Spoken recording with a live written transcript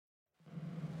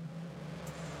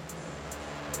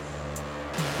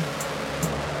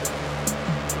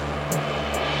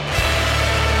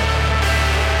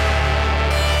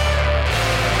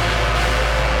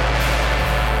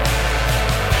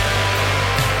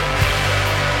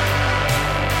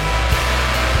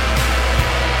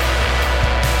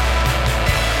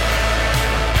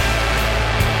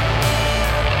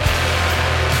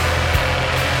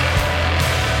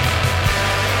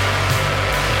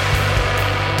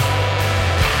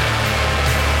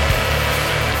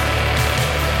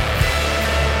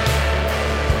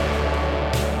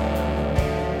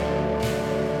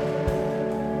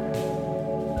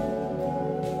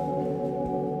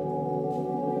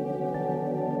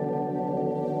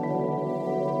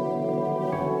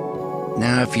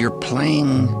Now, if you're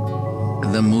playing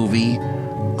the movie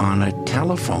on a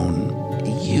telephone,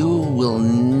 you will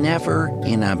never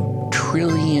in a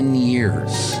trillion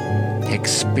years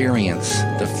experience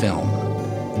the film.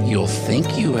 You'll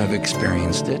think you have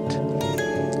experienced it,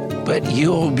 but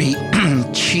you'll be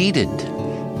cheated.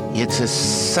 It's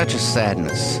such a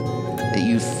sadness that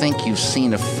you think you've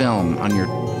seen a film on your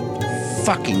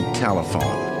fucking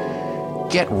telephone.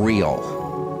 Get real.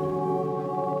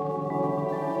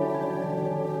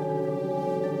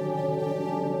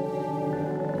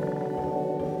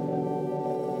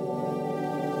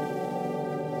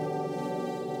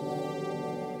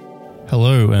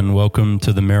 Hello and welcome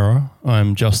to The Mirror.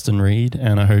 I'm Justin Reed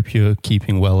and I hope you're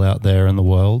keeping well out there in the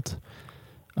world.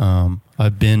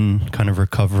 I've been kind of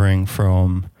recovering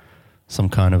from some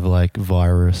kind of like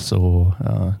virus or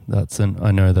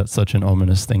I know that's such an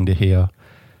ominous thing to hear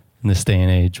in this day and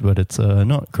age, but it's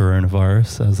not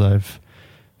coronavirus as I've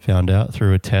found out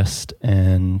through a test.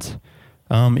 And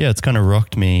it's kind of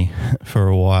rocked me for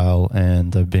a while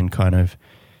and I've been kind of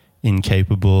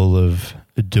incapable of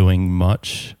doing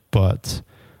much. But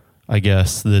I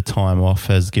guess the time off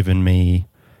has given me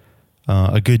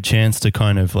a good chance to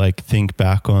kind of like think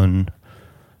back on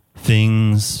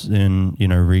things in,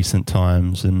 recent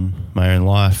times in my own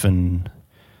life and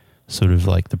sort of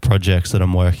like the projects that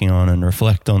I'm working on and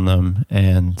reflect on them.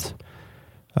 And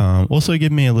also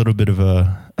give me a little bit of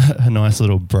a nice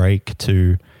little break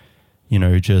to,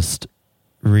 just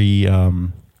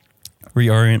reorient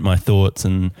my thoughts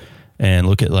and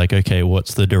look at like, okay,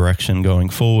 what's the direction going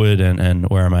forward and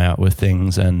where am I at with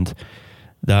things? And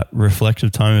that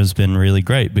reflective time has been really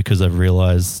great because I've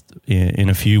realized in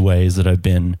a few ways that I've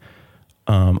been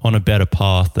on a better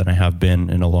path than I have been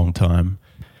in a long time.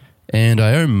 And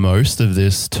I owe most of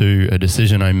this to a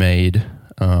decision I made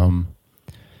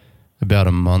about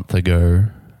a month ago,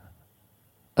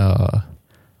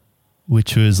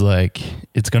 which was like,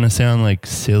 it's going to sound like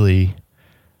silly,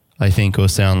 I think, or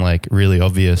sound like really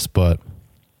obvious, but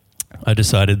I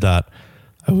decided that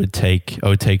I would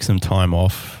take some time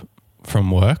off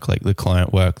from work, like the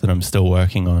client work that I'm still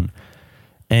working on.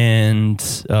 And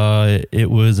it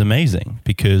was amazing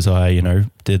because I,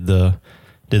 did the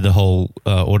whole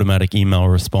automatic email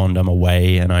respond, I'm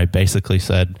away, and I basically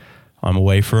said I'm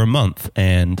away for a month,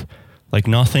 and like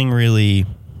nothing really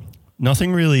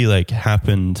like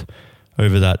happened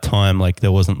over that time. Like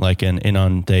there wasn't like an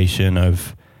inundation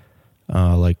of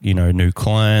new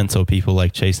clients or people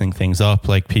like chasing things up.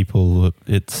 Like people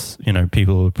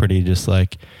were pretty just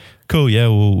like, cool, yeah,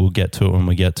 we'll get to it when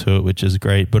we get to it, which is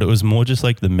great. But it was more just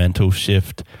like the mental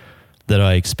shift that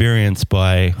I experienced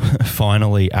by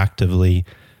finally actively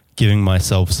giving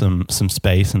myself some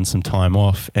space and some time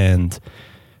off. And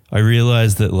I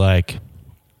realized that like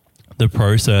the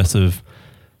process of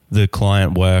the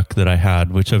client work that I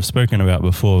had, which I've spoken about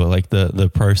before, but like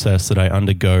the process that I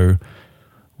undergo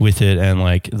with it and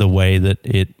like the way that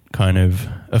it kind of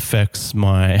affects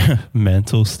my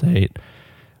mental state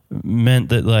meant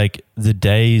that like the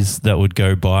days that would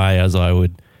go by as I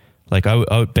would like, I would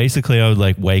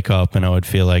like wake up and I would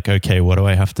feel like, okay, what do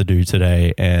I have to do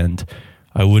today? And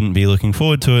I wouldn't be looking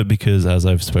forward to it because as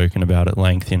I've spoken about at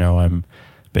length, I'm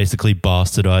basically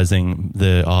bastardizing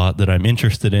the art that I'm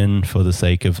interested in for the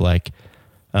sake of like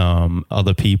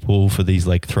other people, for these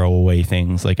like throwaway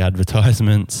things like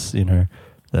advertisements,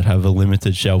 that have a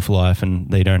limited shelf life and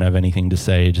they don't have anything to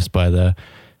say just by the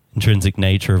intrinsic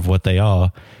nature of what they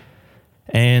are.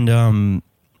 And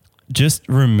just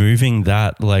removing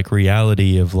that like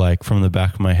reality of like from the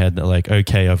back of my head that like,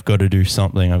 okay, I've got to do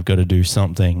something.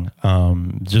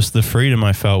 Just the freedom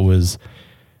I felt was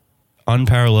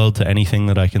unparalleled to anything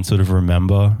that I can sort of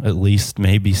remember, at least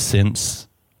maybe since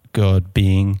God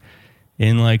being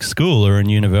in like school or in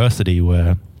university,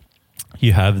 where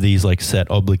you have these like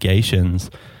set obligations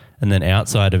and then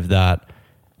outside of that,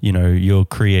 your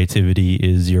creativity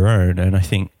is your own. And I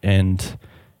think, and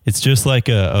it's just like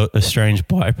a strange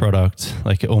byproduct,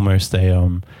 like almost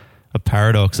a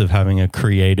paradox of having a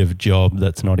creative job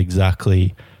that's not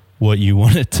exactly what you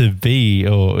want it to be.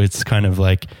 Or it's kind of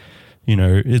like,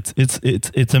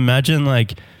 it's imagine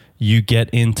like you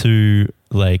get into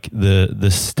like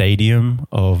the stadium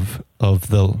of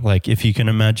the, like, if you can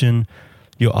imagine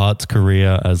your arts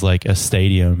career as like a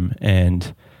stadium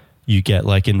and you get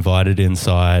like invited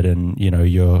inside and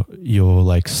you're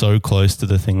like so close to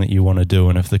the thing that you want to do,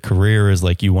 and if the career is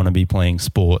like you want to be playing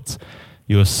sports,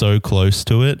 you're so close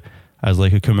to it as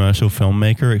like a commercial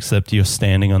filmmaker, except you're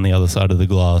standing on the other side of the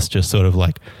glass just sort of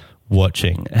like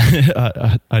watching.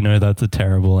 I know that's a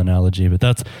terrible analogy, but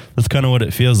that's kind of what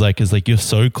it feels like, is like you're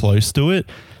so close to it,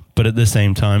 but at the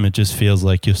same time, it just feels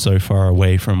like you're so far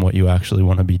away from what you actually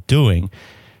want to be doing.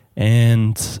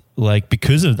 And like,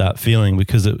 because of that feeling,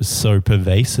 because it was so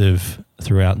pervasive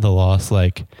throughout the last,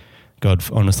 like, God,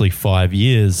 honestly, 5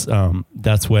 years,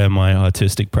 that's where my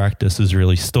artistic practice has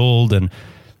really stalled. And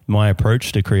my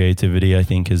approach to creativity, I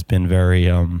think, has been very,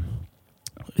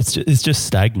 it's just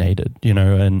stagnated, you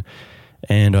know,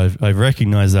 and I've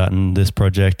recognized that, and this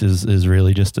project is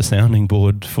really just a sounding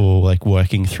board for like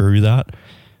working through that,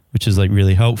 which is like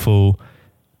really helpful.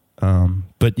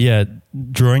 But yeah,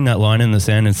 drawing that line in the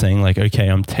sand and saying like, okay,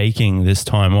 I'm taking this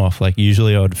time off. Like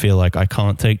usually I would feel like I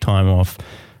can't take time off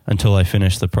until I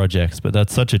finish the projects, but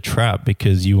that's such a trap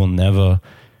because you will never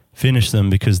finish them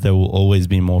because there will always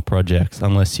be more projects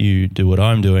unless you do what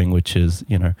I'm doing, which is,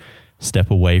 you know,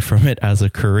 step away from it as a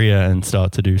career and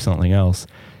start to do something else.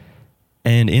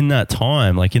 And in that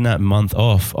time, like in that month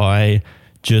off, I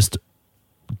just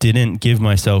didn't give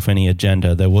myself any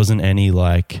agenda. There wasn't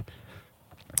anything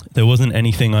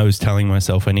I was telling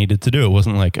myself I needed to do. It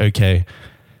wasn't like, okay,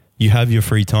 you have your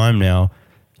free time now.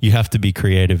 You have to be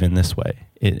creative in this way.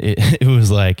 It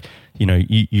was like, you know,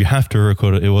 you have to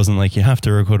record it. It wasn't like you have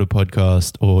to record a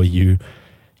podcast or you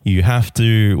have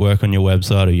to work on your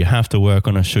website or you have to work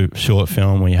on a short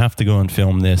film or you have to go and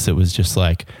film this. It was just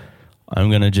like, I'm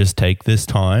going to just take this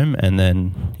time and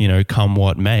then, you know, come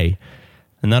what may.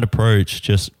 And that approach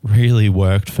just really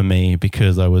worked for me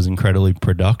because I was incredibly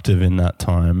productive in that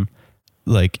time.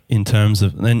 Like in terms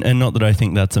of, and not that I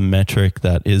think that's a metric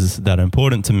that is that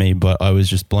important to me, but I was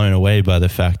just blown away by the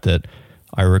fact that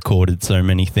I recorded so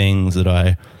many things, that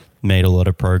I made a lot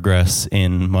of progress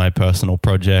in my personal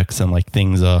projects, and like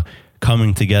things are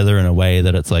coming together in a way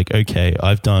that it's like, okay,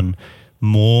 I've done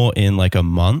more in like a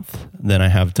month than I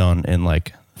have done in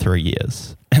like 3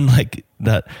 years. And like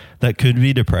that could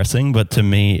be depressing, but to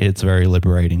me it's very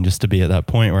liberating just to be at that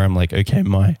point where I'm like, okay,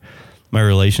 my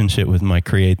relationship with my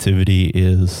creativity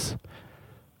is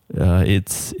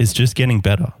it's just getting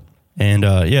better. And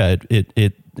yeah,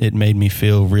 it made me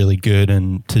feel really good,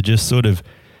 and to just sort of,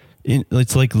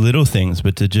 it's like little things,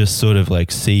 but to just sort of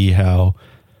like see how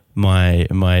my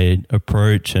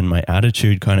approach and my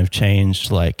attitude kind of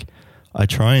changed. Like I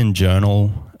try and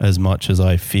journal as much as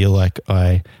I feel like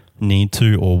I need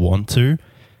to or want to,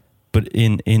 but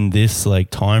in this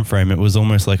like time frame, it was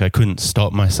almost like I couldn't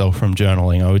stop myself from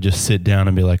journaling. I would just sit down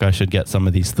and be like, I should get some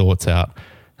of these thoughts out,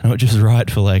 and I would just write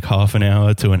for like half an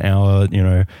hour to an hour, you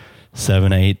know,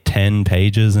 7, 8, 10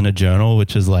 pages in a journal,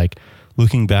 which is like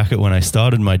looking back at when I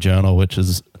started my journal, which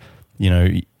is, you know,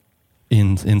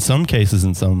 in some cases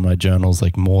in some of my journals,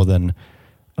 like more than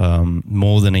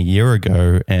a year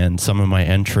ago, and some of my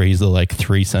entries are like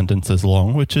 3 sentences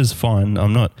long, which is fine.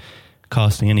 I'm not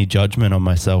casting any judgment on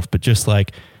myself, but just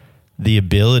like the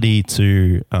ability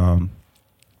to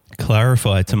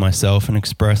clarify to myself and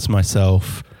express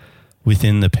myself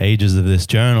within the pages of this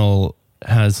journal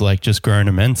has like just grown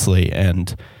immensely.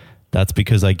 And that's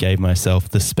because I gave myself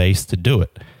the space to do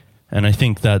it. And I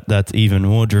think that that's even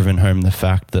more driven home the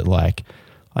fact that like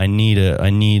I need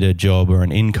a job or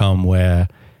an income where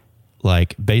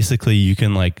like basically you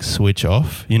can like switch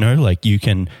off, you know, like you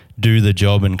can do the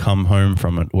job and come home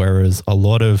from it. Whereas a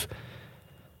lot of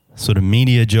sort of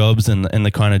media jobs and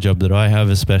the kind of job that I have,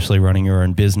 especially running your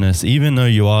own business, even though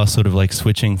you are sort of like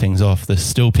switching things off, there's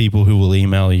still people who will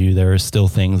email you. There are still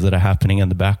things that are happening in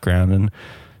the background, and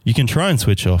you can try and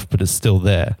switch off, but it's still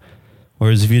there.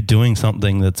 Whereas if you're doing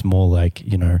something that's more like,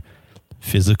 you know,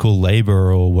 physical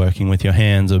labor or working with your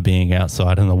hands or being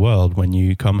outside in the world, when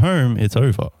you come home, it's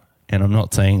over. And I'm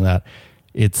not saying that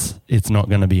it's not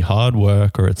going to be hard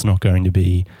work or it's not going to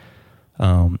be,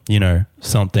 you know,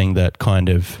 something that kind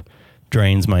of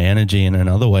drains my energy in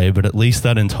another way, but at least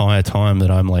that entire time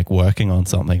that I'm like working on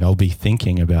something, I'll be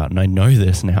thinking about, and I know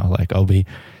this now, like I'll be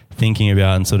thinking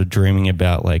about and sort of dreaming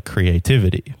about like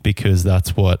creativity, because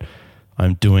that's what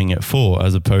I'm doing it for,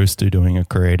 as opposed to doing a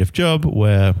creative job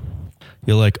where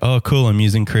you're like, oh cool, I'm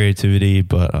using creativity,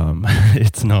 but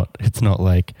it's not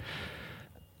like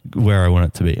where I want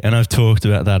it to be. And I've talked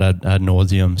about that ad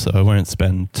nauseum, so I won't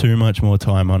spend too much more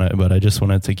time on it, but I just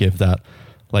wanted to give that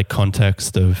like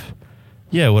context of,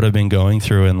 yeah, what I've been going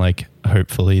through, and like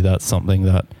hopefully that's something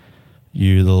that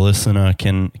you, the listener,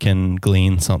 can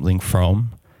glean something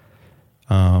from.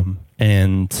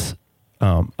 And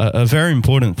a very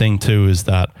important thing too is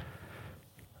that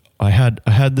I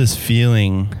had this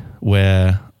feeling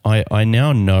where I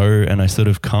now know, and I sort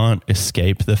of can't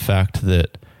escape the fact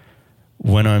that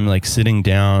when I'm like sitting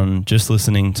down just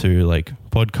listening to like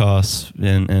podcasts,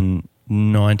 and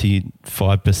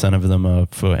 95% of them are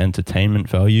for entertainment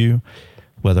value,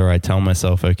 whether I tell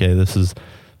myself, okay, this is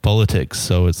politics,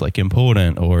 so it's like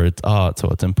important, or it's art, so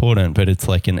it's important, but it's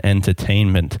like an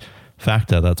entertainment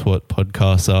factor. That's what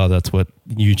podcasts are. That's what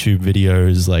YouTube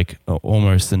videos like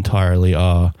almost entirely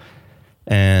are.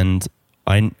 And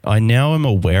I now am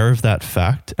aware of that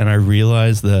fact, and I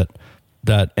realize that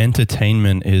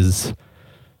entertainment is,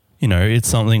 you know, it's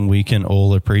something we can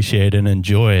all appreciate and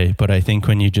enjoy. But I think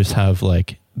when you just have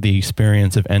like the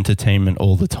experience of entertainment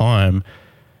all the time,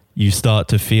 you start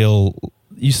to feel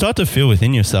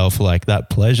within yourself like that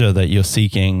pleasure that you're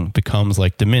seeking becomes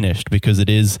like diminished, because it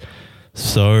is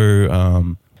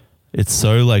so it's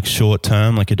so like short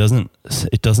term. Like it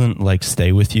doesn't like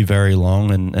stay with you very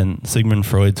long. And Sigmund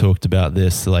Freud talked about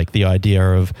this, like the idea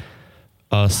of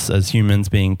us as humans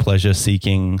being pleasure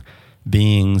seeking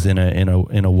beings in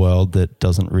a world that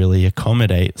doesn't really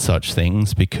accommodate such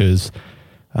things, because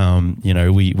you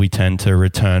know, we tend to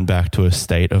return back to a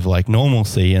state of like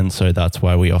normalcy. And so that's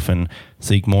why we often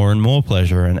seek more and more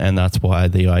pleasure. And that's why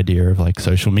the idea of like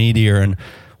social media and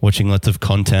watching lots of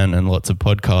content and lots of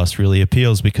podcasts really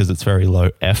appeals, because it's very low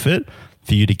effort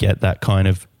for you to get that kind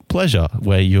of pleasure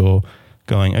where you're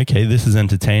going, okay, this is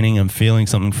entertaining. I'm feeling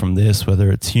something from this,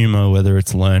 whether it's humor, whether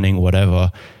it's learning,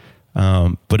 whatever.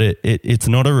 But it's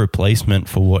not a replacement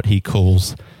for what he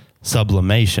calls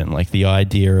sublimation, like the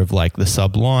idea of like the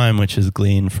sublime, which is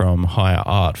gleaned from higher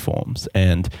art forms.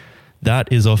 And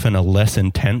that is often a less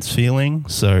intense feeling.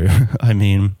 So, I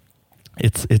mean,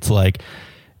 it's like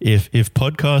if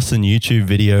podcasts and YouTube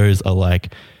videos are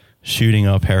like shooting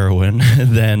up heroin,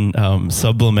 then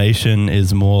sublimation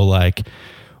is more like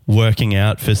working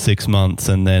out for 6 months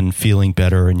and then feeling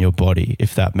better in your body,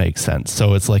 if that makes sense.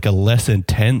 So it's like a less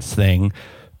intense thing,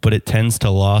 but it tends to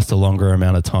last a longer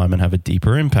amount of time and have a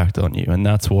deeper impact on you. And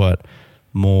that's what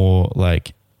more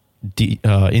like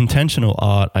intentional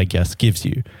art, I guess, gives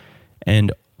you.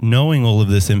 And knowing all of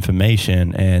this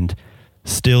information and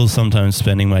still sometimes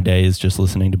spending my days just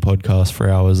listening to podcasts for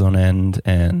hours on end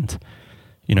and,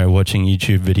 you know, watching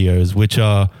YouTube videos, which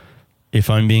are, if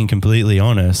I'm being completely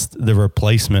honest, the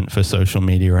replacement for social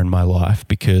media in my life.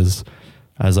 Because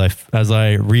as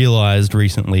I realized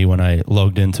recently when I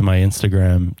logged into my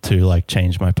Instagram to like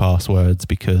change my passwords,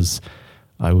 because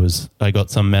I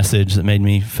got some message that made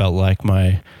me felt like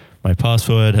my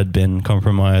password had been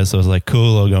compromised. So I was like,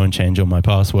 cool, I'll go and change all my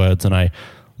passwords. And I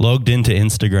logged into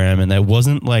Instagram, and there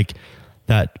wasn't like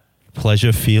that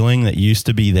pleasure feeling that used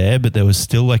to be there, but there was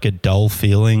still like a dull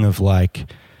feeling of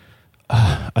like,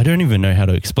 I don't even know how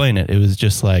to explain it. It was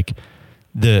just like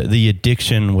the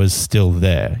addiction was still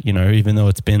there, you know, even though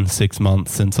it's been 6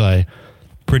 months since I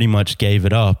pretty much gave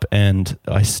it up, and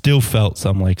I still felt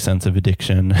some like sense of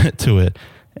addiction to it.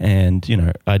 And, you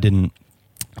know, I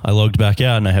logged back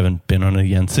out and I haven't been on it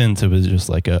again since. It was just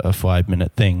like a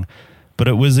 5-minute thing. But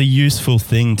it was a useful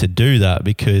thing to do that,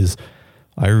 because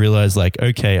I realized like,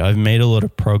 okay, I've made a lot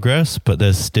of progress, but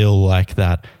there's still like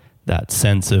that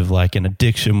sense of like an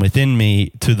addiction within me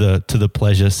to the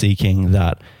pleasure seeking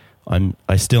that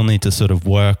I still need to sort of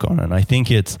work on. And I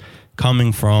think it's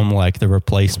coming from like the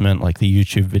replacement, like the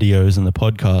YouTube videos and the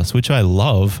podcasts, which I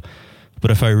love.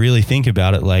 But if I really think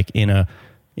about it, like in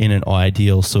an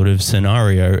ideal sort of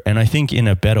scenario, and I think in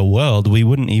a better world, we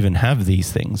wouldn't even have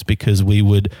these things, because we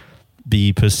would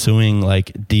be pursuing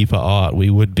like deeper art.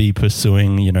 We would be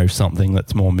pursuing, you know, something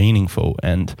that's more meaningful.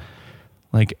 And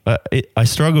like I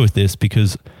struggle with this,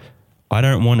 because I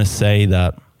don't want to say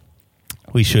that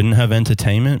we shouldn't have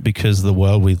entertainment, because the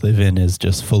world we live in is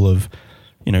just full of,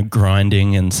 you know,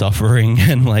 grinding and suffering.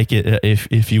 And like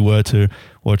if you were to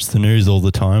watch the news all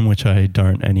the time, which I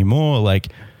don't anymore, like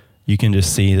you can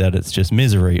just see that it's just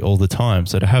misery all the time.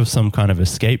 So to have some kind of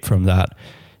escape from that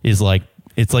is like,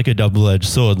 it's like a double-edged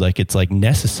sword. Like it's like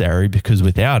necessary, because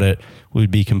without it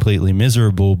we'd be completely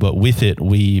miserable, but with it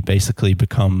we basically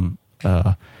become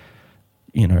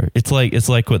you know, it's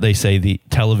like what they say, the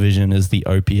television is the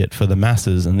opiate for the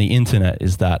masses, and the internet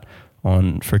is that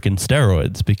on freaking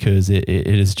steroids, because it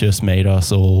has just made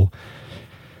us all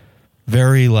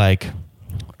very like,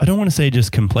 I don't want to say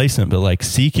just complacent, but like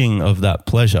seeking of that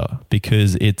pleasure,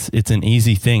 because it's an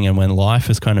easy thing. And when life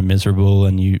is kind of miserable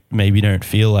and you maybe don't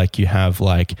feel like you have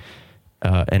like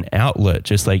an outlet,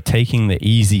 just like taking the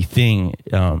easy thing,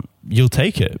 you'll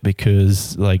take it,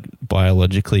 because like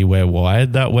biologically we're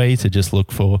wired that way, to just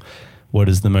look for what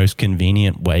is the most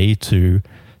convenient way to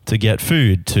get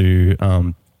food,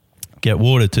 to get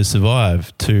water, to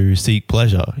survive, to seek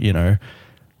pleasure. You know,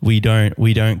 we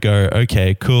don't go,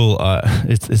 okay, cool.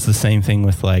 It's the same thing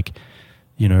with like,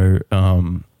 you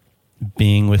know,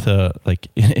 being with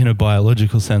in a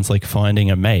biological sense, like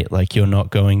finding a mate. Like you're not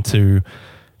going to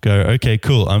go, okay,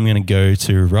 cool, I'm going to go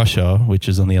to Russia, which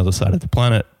is on the other side of the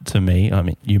planet to me. I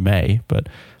mean, you may, but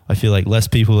I feel like less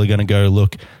people are going to go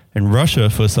look in Russia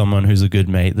for someone who's a good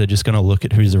mate. They're just going to look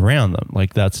at who's around them.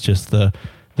 Like that's just the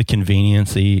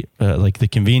conveniency, like the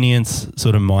convenience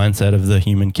sort of mindset of the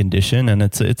human condition. And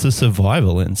it's a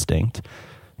survival instinct.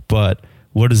 But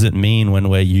what does it mean when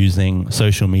we're using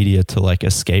social media to like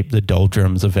escape the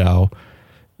doldrums of our,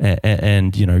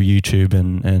 and you know, YouTube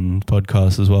and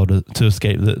podcasts as well to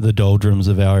escape the doldrums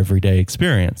of our everyday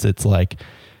experience? It's like,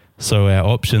 so our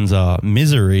options are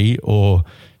misery or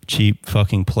cheap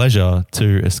fucking pleasure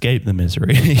to escape the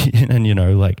misery. And, you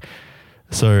know, like,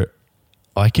 so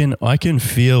I can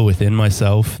feel within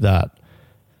myself that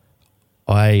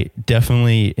I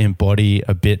definitely embody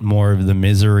a bit more of the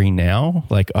misery now.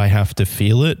 Like I have to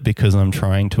feel it because I'm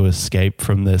trying to escape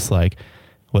from this, like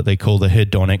what they call the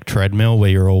hedonic treadmill, where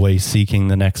you're always seeking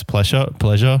the next pleasure.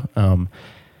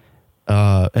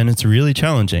 And it's really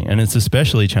challenging. And it's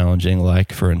especially challenging,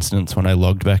 like for instance, when I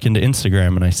logged back into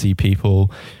Instagram and I see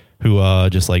people who are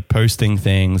just like posting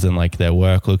things and like their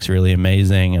work looks really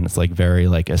amazing and it's like very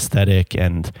like aesthetic,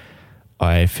 and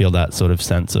I feel that sort of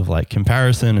sense of like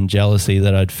comparison and jealousy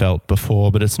that I'd felt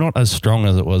before, but it's not as strong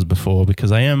as it was before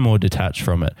because I am more detached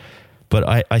from it.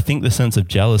 But I think the sense of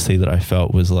jealousy that I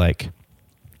felt was like,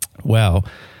 wow,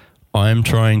 I'm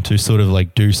trying to sort of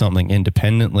like do something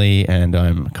independently and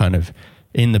I'm kind of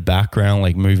in the background,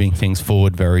 like moving things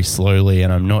forward very slowly,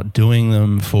 and I'm not doing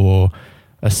them for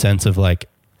a sense of like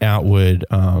outward,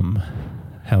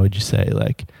 how would you say,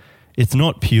 like it's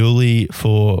not purely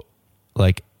for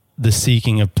like the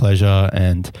seeking of pleasure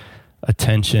and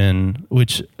attention,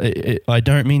 which I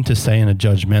don't mean to say in a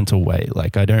judgmental way.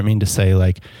 Like I don't mean to say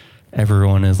like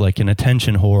everyone is like an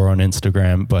attention whore on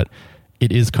Instagram, but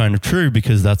it is kind of true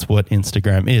because that's what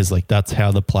Instagram is. Like that's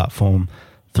how the platform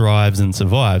thrives and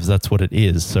survives. That's what it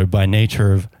is. So by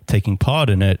nature of taking part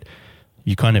in it,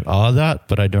 you kind of are that,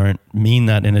 but I don't mean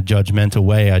that in a judgmental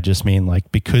way. I just mean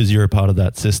like because you're a part of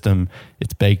that system,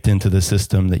 it's baked into the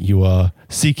system that you are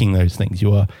seeking those things.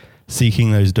 You are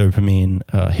seeking those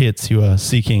dopamine hits. You are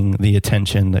seeking the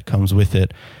attention that comes with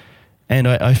it. And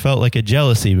I felt like a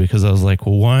jealousy because I was like,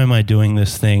 well, why am I doing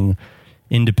this thing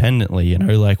independently? You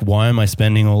know, like why am I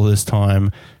spending all this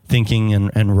time thinking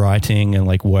and writing and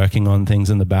like working on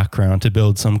things in the background to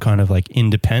build some kind of like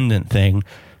independent thing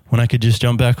when I could just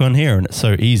jump back on here and it's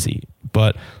so easy?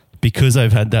 But because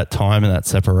I've had that time and that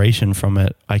separation from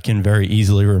it, I can very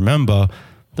easily remember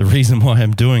the reason why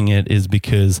I'm doing it is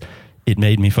because it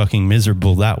made me fucking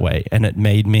miserable that way. And it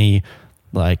made me,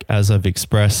 like, as I've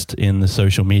expressed in the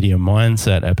social media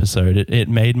mindset episode, it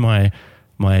made my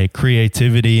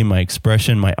creativity, my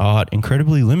expression, my art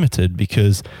incredibly limited,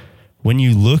 because when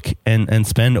you look and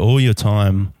spend all your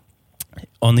time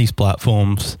on these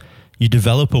platforms, you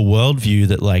develop a worldview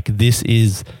that like this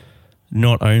is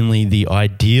not only the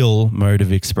ideal mode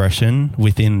of expression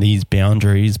within these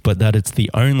boundaries, but that it's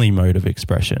the only mode of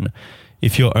expression.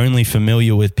 If you're only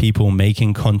familiar with people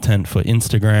making content for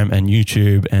Instagram and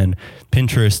YouTube and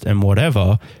Pinterest and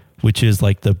whatever, which is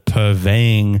like the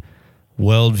purveying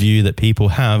worldview that people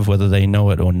have, whether they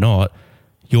know it or not,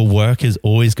 your work is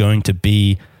always going to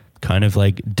be kind of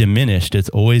like diminished. It's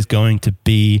always going to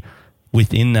be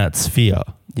within that sphere,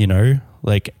 you know?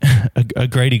 Like a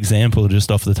great example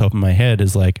just off the top of my head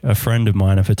is like a friend of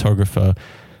mine, a photographer.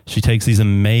 She takes these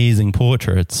amazing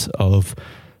portraits of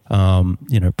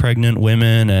pregnant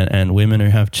women and women who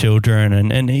have children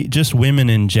and just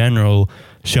women in general,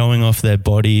 showing off their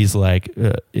bodies like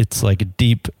it's like a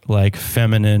deep, like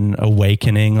feminine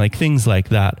awakening, like things like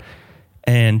that.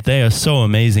 And they are so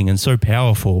amazing and so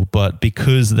powerful, but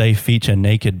because they feature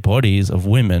naked bodies of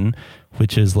women,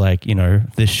 which is like, you know,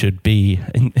 this should be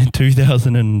in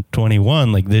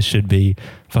 2021, like this should be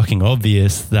fucking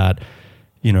obvious that,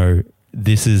 you know,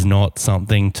 this is not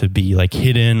something to be like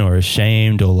hidden or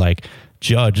ashamed or like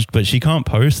judged, but she can't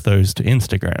post those to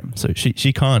Instagram. So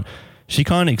she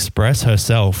can't express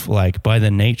herself like by the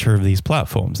nature of these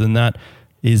platforms. And that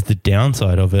is the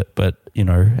downside of it. But, you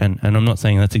know, and I'm not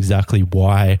saying that's exactly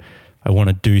why I want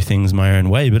to do things my own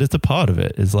way, but it's a part of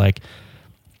it. It's like,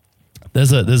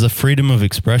 there's a freedom of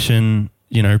expression,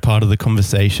 you know, part of the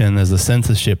conversation. There's a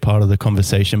censorship part of the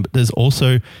conversation, but there's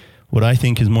also what I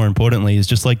think is more importantly is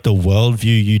just like the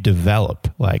worldview you develop.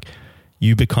 Like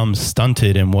you become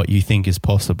stunted in what you think is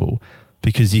possible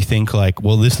because you think like,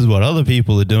 well, this is what other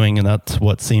people are doing and that's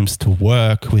what seems to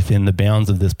work within the bounds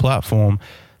of this platform.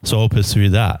 So I'll pursue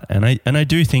that. And I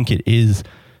do think it is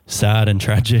sad and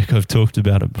tragic. I've talked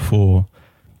about it before,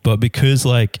 but because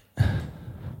like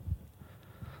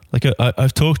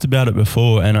I've talked about it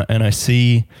before and I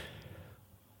see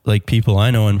like people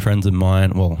I know and friends of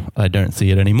mine, well, I don't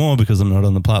see it anymore because I'm not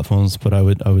on the platforms, but I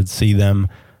would see them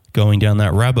going down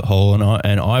that rabbit hole,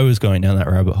 and I was going down that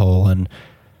rabbit hole, and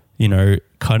you know,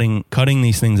 cutting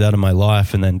these things out of my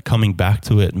life and then coming back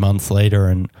to it months later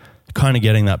and kind of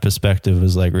getting that perspective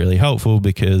was like really helpful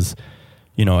because,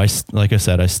 you know, like I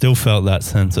said, I still felt that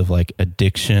sense of like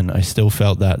addiction. I still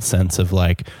felt that sense of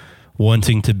like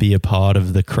wanting to be a part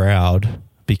of the crowd,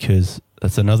 because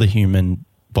that's another human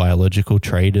biological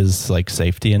trait, is like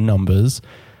safety in numbers.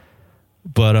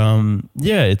 But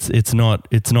yeah, it's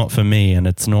not for me, and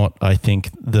it's not, I think,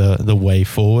 the way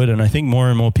forward. And I think more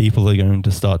and more people are going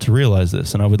to start to realize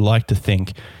this. And I would like to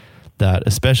think that,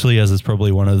 especially as it's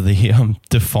probably one of the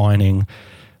defining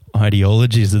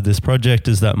ideologies of this project,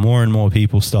 is that more and more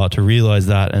people start to realize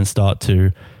that and start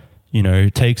to, you know,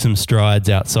 take some strides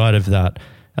outside of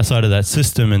that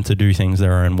system and to do things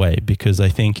their own way. Because I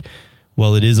think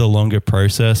while it is a longer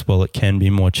process, while it can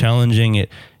be more challenging, it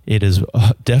is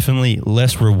definitely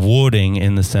less rewarding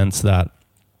in the sense that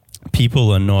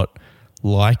people are not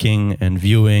liking and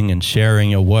viewing and sharing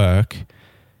your work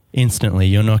instantly.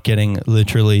 You're not getting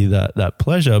literally that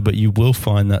pleasure, but you will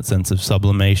find that sense of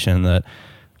sublimation that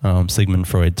Sigmund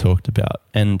Freud talked about.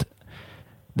 And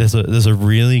there's a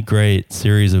really great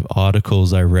series of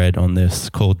articles I read on this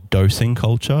called Dosing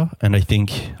Culture. And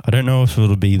I don't know if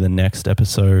it'll be the next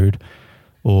episode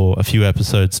or a few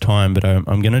episodes time, but I'm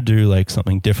going to do like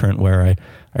something different where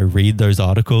I read those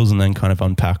articles and then kind of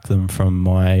unpack them from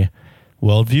my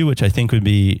worldview, which I think would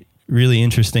be really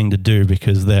interesting to do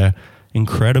because they're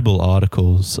incredible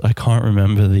articles. I can't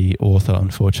remember the author,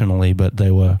 unfortunately, but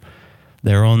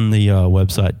they're on the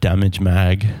website Damage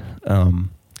Mag, an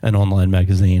online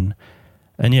magazine.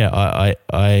 And yeah,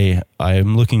 I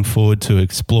am looking forward to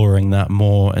exploring that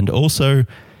more, and also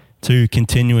to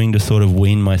continuing to sort of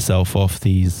wean myself off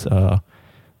these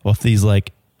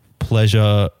like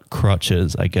pleasure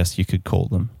crutches, I guess you could call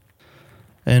them.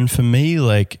 And for me,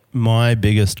 like my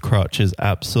biggest crutch is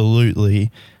absolutely,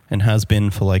 and has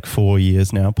been for like 4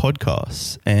 years now,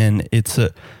 podcasts. And it's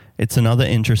another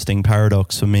interesting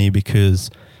paradox for me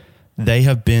because they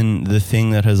have been the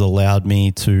thing that has allowed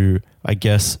me to, I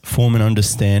guess, form an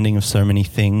understanding of so many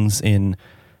things in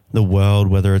the world,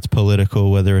 whether it's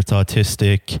political, whether it's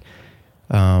artistic,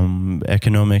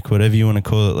 economic, whatever you want to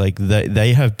call it. Like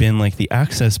they have been like the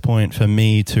access point for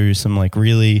me to some like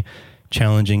really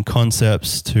challenging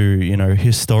concepts, to, you know,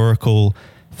 historical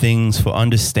things, for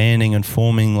understanding and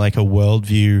forming like a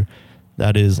worldview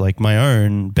that is like my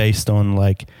own, based on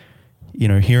like, you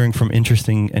know, hearing from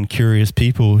interesting and curious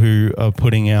people who are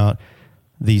putting out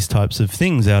these types of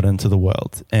things out into the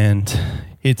world. And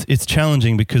it's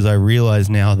challenging because I realize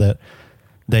now that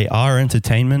they are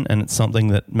entertainment, and it's something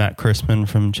that Matt Christman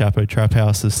from Chapo Trap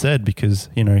House has said, because,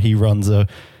 you know, he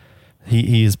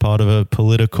is part of a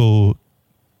political,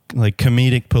 like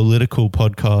comedic political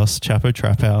podcast, Chapo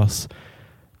Trap House.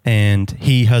 And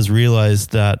he has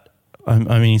realized that, I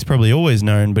mean, he's probably always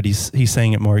known, but he's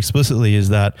saying it more explicitly, is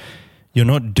that you're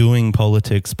not doing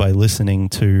politics by listening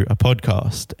to a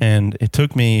podcast. And it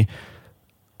took me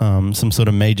some sort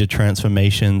of major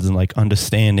transformations and like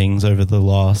understandings over the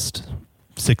last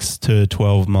 6 to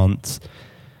 12 months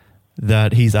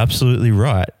that he's absolutely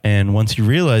right. And once you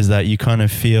realize that, you kind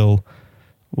of feel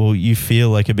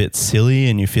like a bit silly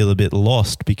and you feel a bit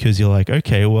lost, because you're like,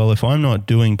 okay, well, if I'm not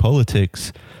doing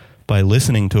politics by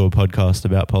listening to a podcast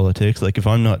about politics, like if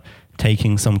I'm not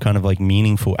taking some kind of like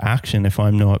meaningful action, if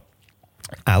I'm not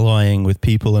allying with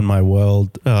people in my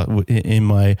world, in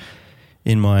my,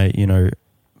 you know,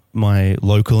 my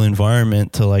local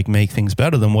environment to like make things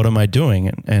better, then what am I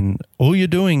doing? And all you're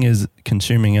doing is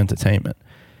consuming entertainment.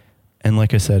 And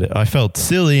like I said, I felt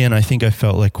silly, and I think I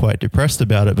felt like quite depressed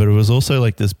about it, but it was also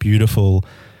like this beautiful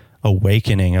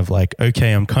awakening of like,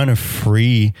 okay, I'm kind of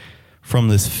free from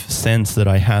this sense that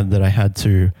I had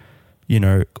to, you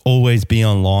know, always be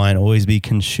online, always be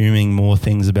consuming more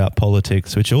things about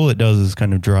politics, which all it does is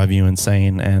kind of drive you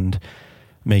insane and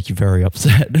make you very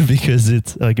upset, because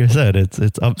it's, like I said, it's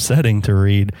upsetting to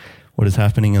read what is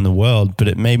happening in the world. But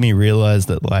it made me realize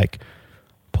that like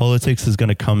politics is going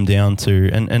to come down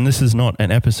to, and this is not an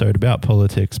episode about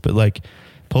politics, but like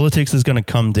politics is going to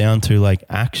come down to like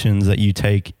actions that you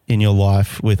take in your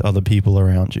life with other people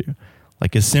around you.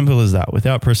 Like as simple as that,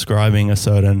 without prescribing a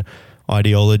certain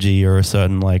ideology or a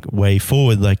certain like way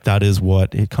forward. Like that is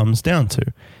what it comes down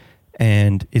to.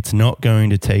 And it's not going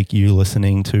to take you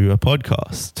listening to a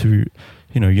podcast to,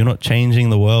 you know, you're not changing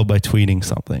the world by tweeting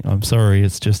something. I'm sorry.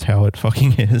 It's just how it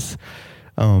fucking is.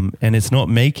 And it's not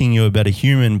making you a better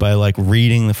human by like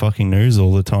reading the fucking news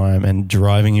all the time and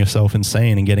driving yourself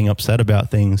insane and getting upset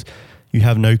about things. you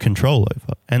have no control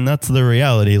over. And that's the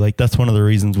reality. Like, that's one of the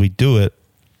reasons we do it.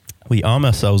 We arm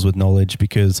ourselves with knowledge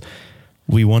because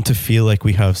we want to feel like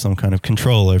we have some kind of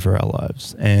control over our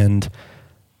lives. And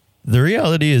the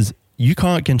reality is you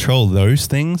can't control those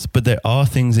things, but there are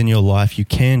things in your life you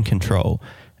can control.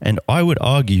 And I would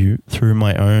argue through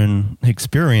my own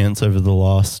experience over the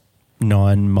last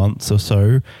 9 months or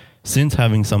so, since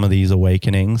having some of these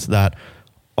awakenings, that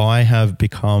I have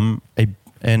become it's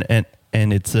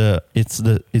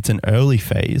an early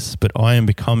phase, but I am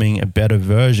becoming a better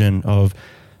version of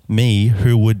me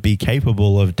who would be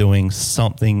capable of doing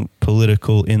something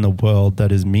political in the world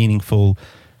that is meaningful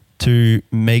to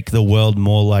make the world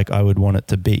more like I would want it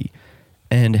to be.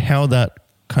 And how that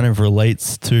kind of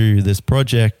relates to this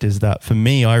project is that for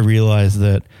me, I realize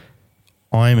that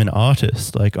I'm an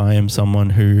artist. Like, I am someone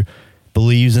who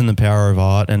believes in the power of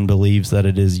art and believes that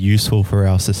it is useful for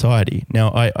our society.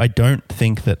 Now, I don't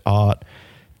think that art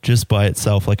just by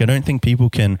itself, like, I don't think people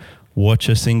can watch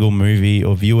a single movie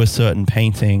or view a certain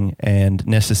painting and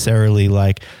necessarily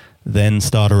like then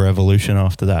start a revolution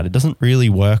after that. It doesn't really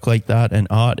work like that. And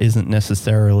art isn't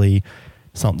necessarily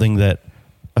something that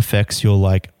affects your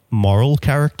like moral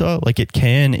character. Like, it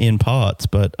can in parts,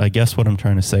 but I guess what I'm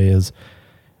trying to say is,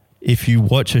 if you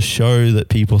watch a show that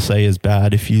people say is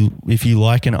bad, if you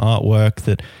like an artwork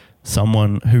that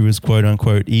someone who is quote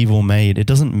unquote evil made, it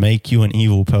doesn't make you an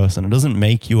evil person. It doesn't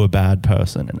make you a bad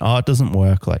person. And art doesn't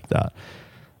work like that.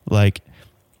 Like,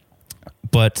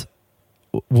 but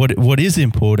what is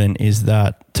important is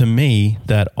that, to me,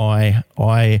 that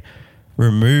I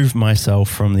remove myself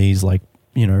from these, like,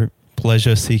 you know,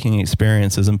 pleasure seeking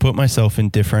experiences and put myself in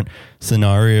different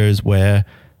scenarios where,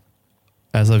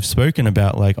 as I've spoken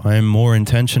about, like, I am more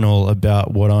intentional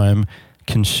about what I'm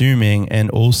consuming, and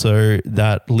also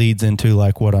that leads into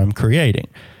like what I'm creating.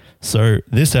 So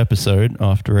this episode,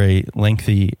 after a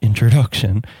lengthy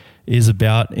introduction, is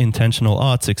about intentional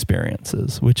arts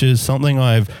experiences, which is something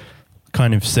I've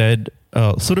kind of said,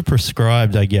 sort of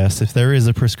prescribed, I guess. If there is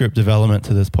a prescriptive element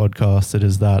to this podcast, it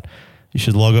is that you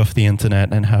should log off the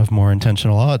internet and have more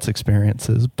intentional arts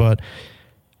experiences. But,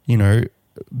 you know,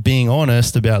 being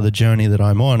honest about the journey that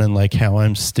I'm on and like how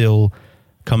I'm still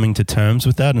coming to terms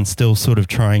with that and still sort of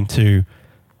trying to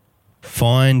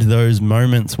find those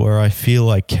moments where I feel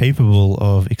like capable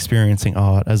of experiencing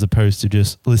art, as opposed to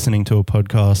just listening to a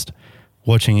podcast,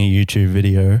 watching a YouTube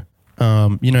video.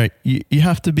 You know, you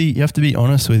have to be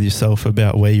honest with yourself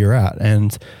about where you're at,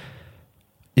 and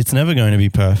it's never going to be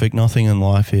perfect. Nothing in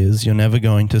life is. You're never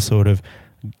going to sort of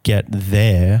get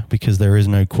there, because there is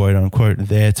no quote unquote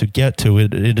there to get to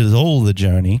it. It is all the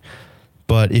journey.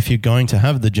 But if you're going to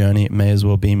have the journey, it may as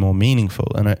well be more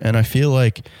meaningful. And I feel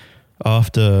like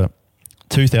after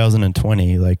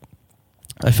 2020, like,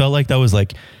 I felt like that was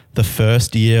like the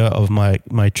first year of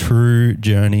my true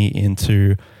journey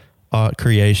into art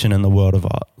creation and the world of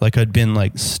art. Like, I'd been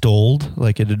like stalled,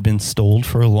 like it had been stalled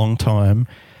for a long time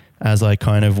as I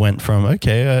kind of went from,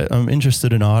 okay, I'm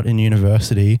interested in art in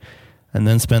university, and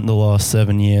then spent the last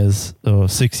 7 years or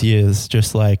 6 years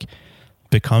just like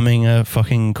becoming a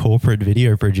fucking corporate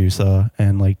video producer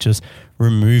and like just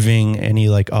removing any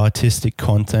like artistic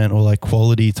content or like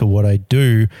quality to what I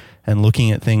do, and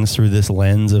looking at things through this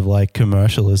lens of like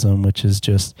commercialism, which is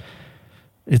just,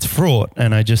 it's fraught.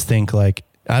 And I just think like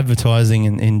advertising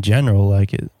in general,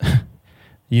 like it,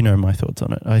 you know my thoughts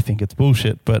on it. I think it's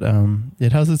bullshit, but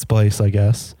it has its place, I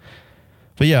guess.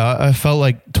 But yeah, I felt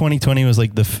like 2020 was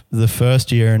like the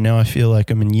first year, and now I feel like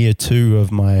I'm in year 2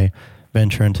 of my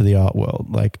venture into the art world.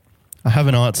 Like, I have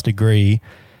an arts degree,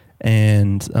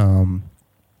 and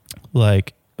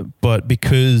but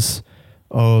because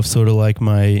of sort of like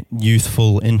my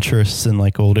youthful interests in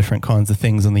like all different kinds of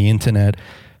things on the internet,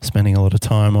 spending a lot of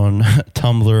time on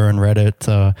Tumblr and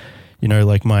Reddit, you know,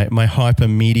 like my hyper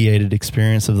mediated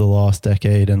experience of the last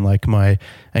decade, and like my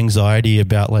anxiety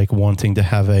about like wanting to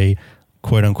have a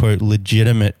quote unquote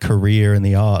legitimate career in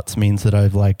the arts means that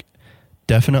I've like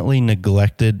definitely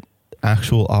neglected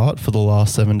actual art for the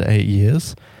last 7 to 8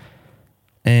 years.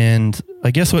 And I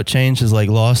guess what changed is like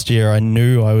last year I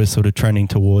knew I was sort of trending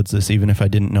towards this, even if I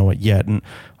didn't know it yet. And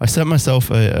I set myself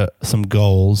some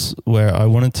goals where I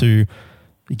wanted to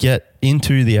get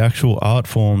into the actual art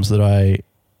forms that I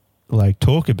like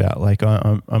talk about. Like,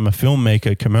 I'm a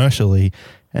filmmaker commercially,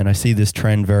 and I see this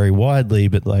trend very widely,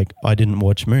 but like, I didn't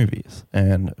watch movies,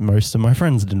 and most of my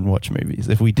friends didn't watch movies.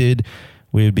 If we did,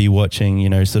 we would be watching, you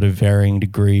know, sort of varying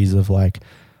degrees of like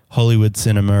Hollywood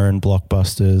cinema and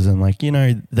blockbusters. And like, you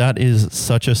know, that is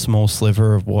such a small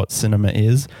sliver of what cinema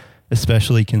is,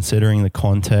 especially considering the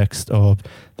context of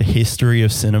the history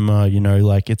of cinema. You know,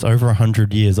 like, it's over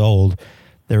 100 years old.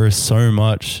 There is so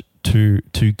much to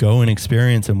go and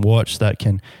experience and watch that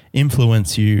can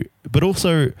influence you, but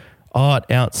also art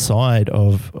outside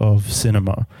of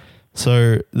cinema.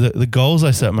 So the goals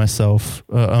I set myself,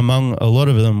 among a lot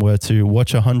of them, were to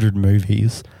watch 100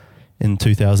 movies in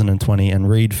 2020 and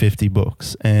read 50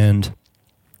 books. And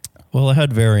well, I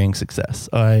had varying success.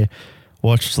 I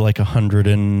watched like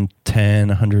 110,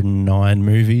 109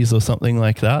 movies or something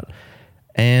like that.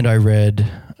 And I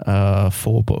read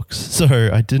 4 books. So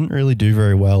I didn't really do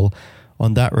very well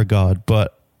on that regard.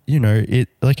 But, you know, it,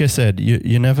 like I said,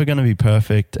 you're never going to be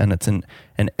perfect. And it's an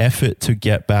effort to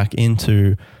get back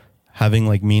into having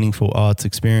like meaningful arts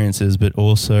experiences, but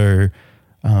also,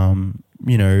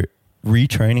 you know,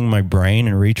 retraining my brain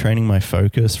and retraining my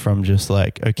focus from just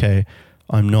like, okay,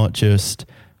 I'm not just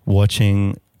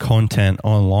watching content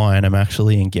online. I'm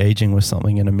actually engaging with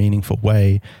something in a meaningful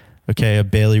way. Okay, I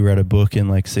barely read a book in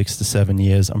like 6 to 7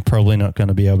 years. I'm probably not going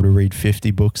to be able to read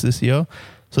 50 books this year.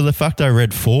 So the fact I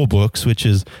read 4 books, which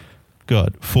is,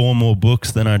 God, 4 more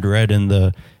books than I'd read in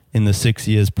the 6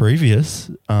 years previous,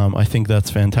 I think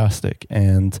that's fantastic.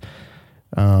 And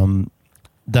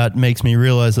that makes me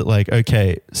realize that, like,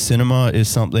 okay, cinema is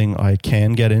something I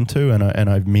can get into, and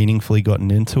I've meaningfully gotten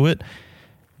into it.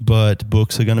 But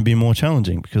books are going to be more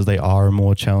challenging because they are a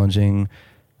more challenging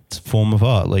form of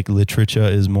art. Like literature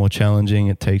is more challenging.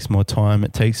 It takes more time.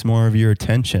 It takes more of your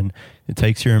attention. It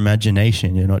takes your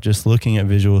imagination. You're not just looking at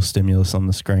visual stimulus on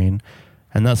the screen.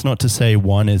 And that's not to say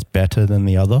one is better than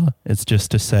the other. It's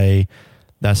just to say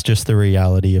that's just the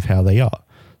reality of how they are.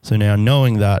 So now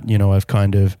knowing that, you know, I've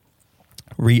kind of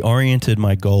reoriented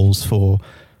my goals for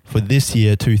this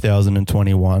year,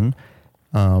 2021.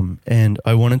 And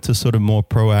I wanted to sort of more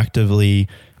proactively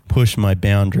push my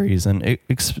boundaries and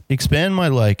expand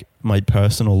my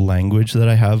personal language that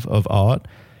I have of art.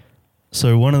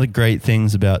 So one of the great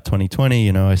things about 2020,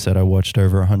 you know, I said I watched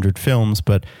over 100 films,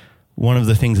 but one of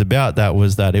the things about that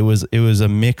was that it was a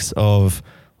mix of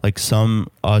like some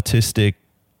artistic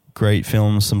great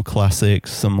films, some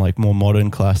classics, some like more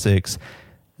modern classics,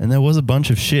 and there was a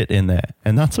bunch of shit in there.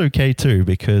 And that's okay too,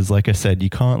 because like I said, you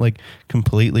can't like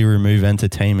completely remove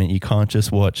entertainment. You can't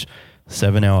just watch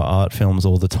 7-hour art films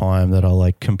all the time that are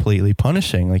like completely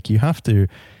punishing. Like you have to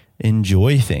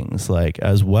enjoy things like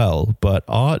as well. But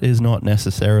art is not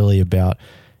necessarily about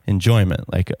enjoyment.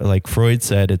 Like Freud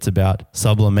said, it's about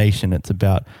sublimation. It's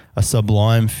about a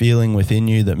sublime feeling within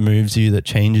you that moves you, that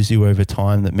changes you over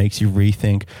time, that makes you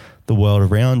rethink the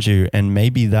world around you. And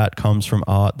maybe that comes from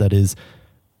art that is,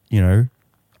 you know,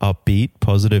 upbeat,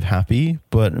 positive, happy,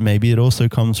 but maybe it also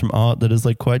comes from art that is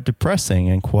like quite depressing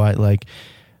and quite like,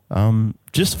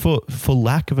 just for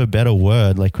lack of a better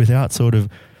word, like without sort of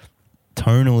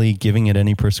tonally giving it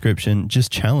any prescription,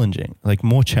 just challenging, like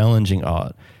more challenging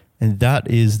art. And that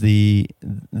is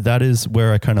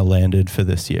where I kind of landed for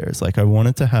this year. It's like I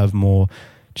wanted to have more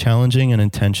challenging and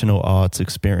intentional arts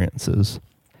experiences.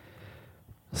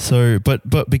 So,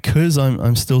 but because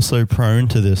I'm still so prone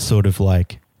to this sort of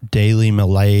like daily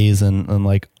malaise and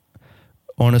like,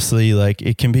 honestly, like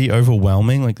it can be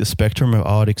overwhelming. Like the spectrum of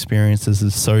art experiences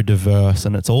is so diverse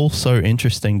and it's all so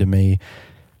interesting to me.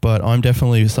 But I'm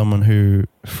definitely someone who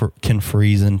can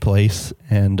freeze in place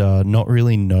and not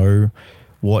really know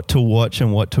what to watch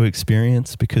and what to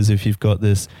experience. Because if you've got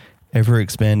this ever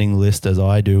expanding list as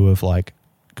I do of like,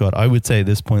 God, I would say at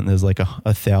this point there's like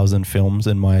 1,000 films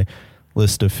in my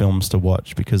list of films to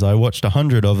watch, because I watched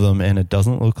 100 of them and it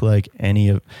doesn't look like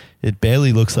it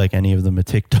barely looks like any of them are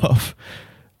ticked off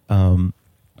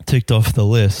the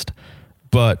list.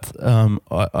 But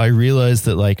I realized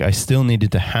that like I still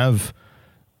needed to have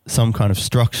some kind of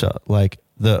structure. Like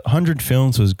the 100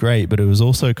 films was great, but it was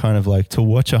also kind of like to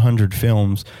watch 100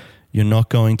 films, you're not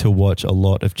going to watch a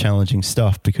lot of challenging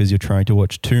stuff because you're trying to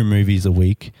watch 2 movies a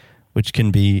week, which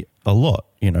can be a lot,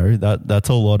 you know, that's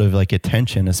a lot of like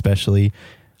attention, especially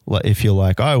if you're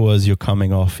like I was, you're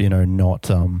coming off, you know,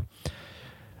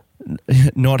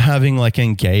 not having like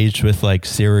engaged with like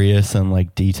serious and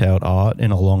like detailed art in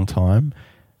a long time.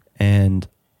 And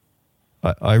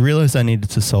I realized I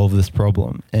needed to solve this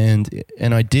problem. And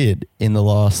I did in the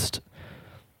last,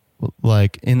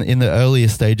 like in the earlier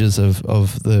stages of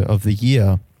the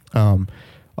year.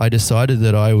 I decided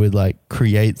that I would like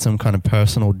create some kind of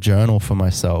personal journal for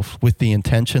myself with the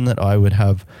intention that I would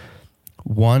have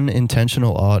one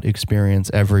intentional art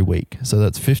experience every week. So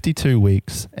that's 52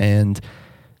 weeks.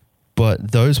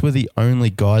 But those were the only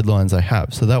guidelines I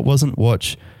have. So that wasn't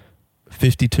watch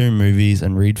 52 movies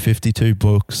and read 52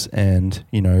 books and,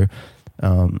 you know,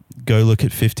 go look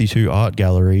at 52 art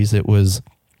galleries. It was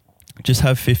just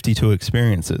have 52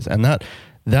 experiences. And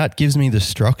that gives me the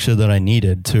structure that I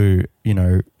needed to, you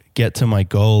know, get to my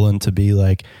goal and to be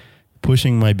like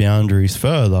pushing my boundaries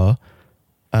further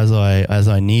as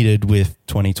I needed with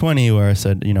 2020, where I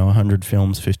said, 100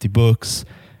 films, 50 books.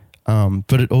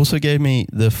 But it also gave me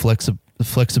the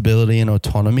flexibility and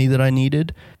autonomy that I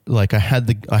needed. Like I have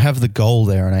the goal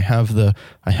there, and I have the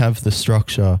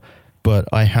structure, but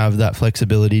I have that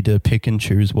flexibility to pick and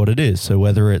choose what it is. So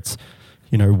whether it's,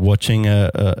 watching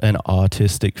an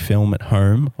artistic film at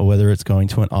home, or whether it's going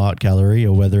to an art gallery,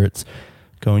 or whether it's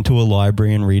going to a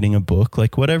library and reading a book,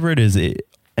 like whatever it is,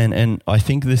 and I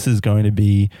think this is going to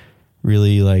be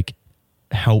really like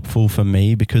helpful for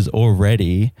me, because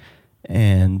already,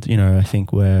 and I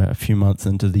think we're a few months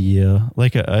into the year.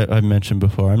 Like I mentioned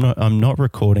before, I'm not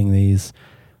recording these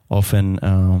often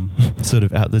sort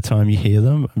of at the time you hear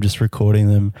them. I'm just recording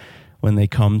them when they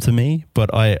come to me,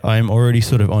 but I'm already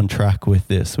sort of on track with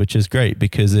this, which is great,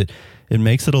 because it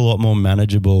makes it a lot more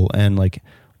manageable. And like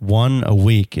one a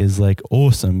week is like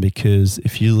awesome, because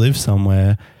if you live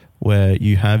somewhere where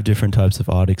you have different types of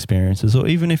art experiences, or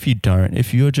even if you don't,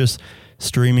 if you're just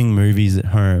streaming movies at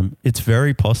home, it's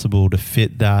very possible to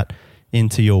fit that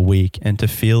into your week and to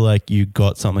feel like you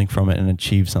got something from it and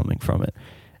achieved something from it.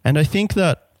 And I think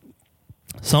that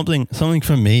something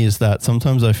for me is that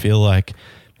sometimes I feel like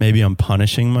maybe I'm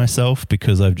punishing myself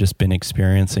because I've just been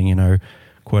experiencing,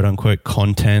 quote unquote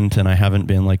content, and I haven't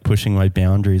been like pushing my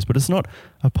boundaries. But it's not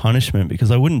a punishment, because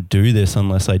I wouldn't do this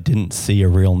unless I didn't see a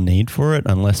real need for it,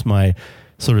 unless my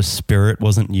sort of spirit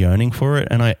wasn't yearning for it.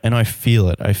 And I feel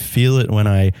it. I feel it when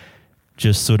I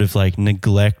just sort of like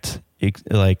neglect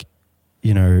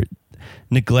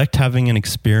having an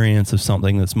experience of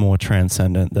something that's more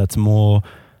transcendent, that's more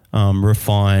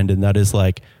refined, and that is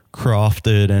like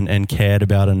crafted and cared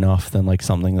about enough than like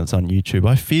something that's on YouTube.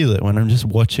 I feel it when I'm just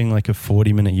watching like a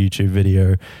 40-minute YouTube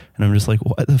video, and I'm just like,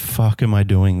 why the fuck am I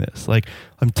doing this? Like,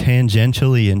 I'm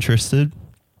tangentially interested,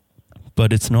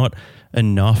 but it's not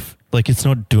enough. Like, it's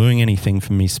not doing anything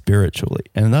for me spiritually.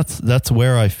 And that's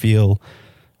where I feel,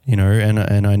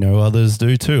 and I know others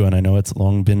do too. And I know it's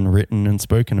long been written and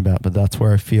spoken about, but that's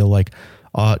where I feel like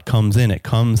art comes in. It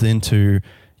comes into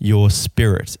your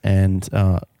spirit. And,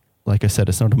 like I said,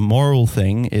 it's not a moral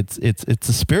thing. It's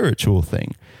a spiritual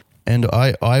thing. And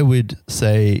I would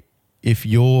say, if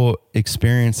you're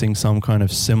experiencing some kind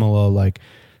of similar like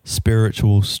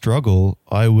spiritual struggle,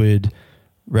 I would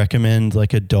recommend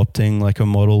like adopting like a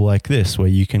model like this, where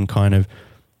you can kind of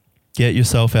get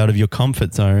yourself out of your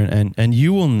comfort zone, and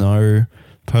you will know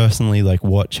personally like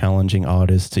what challenging art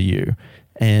is to you.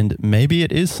 And maybe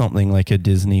it is something like a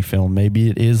Disney film. Maybe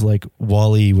it is like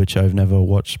WALL-E, which I've never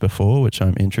watched before, which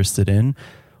I'm interested in.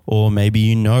 Or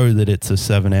maybe that it's a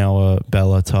 7-hour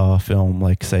Bela Tarr film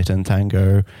like Satan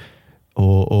Tango.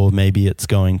 Or maybe it's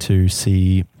going to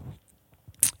see,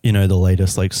 the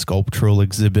latest like sculptural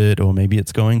exhibit. Or maybe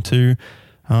it's going to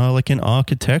like an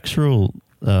architectural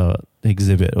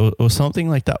exhibit or something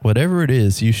like that. Whatever it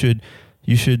is, you should,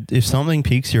 if something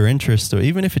piques your interest, or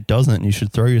even if it doesn't, you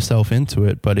should throw yourself into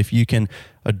it. But if you can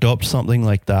adopt something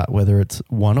like that, whether it's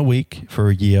one a week for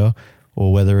a year,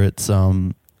 or whether it's,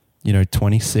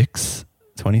 26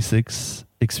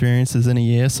 experiences in a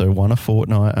year, so one a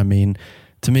fortnight, I mean,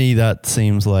 to me, that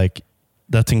seems like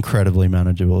that's incredibly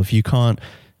manageable. If you can't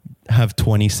have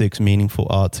 26 meaningful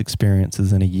arts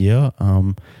experiences in a year,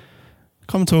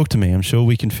 come talk to me. I'm sure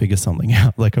we can figure something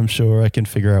out. Like, I'm sure I can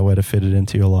figure out where to fit it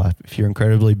into your life. If you're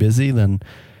incredibly busy, then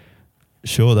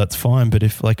sure, that's fine. But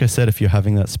if, like I said, if you're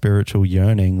having that spiritual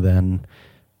yearning, then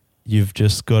you've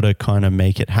just got to kind of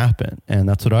make it happen. And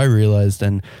that's what I realized.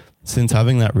 And since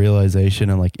having that realization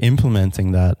and like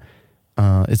implementing that,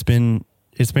 it's been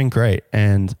great.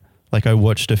 And like, I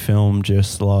watched a film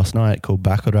just last night called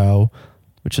Bacurau,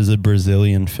 which is a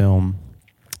Brazilian film,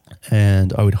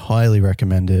 and I would highly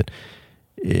recommend it.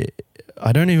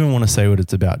 I don't even want to say what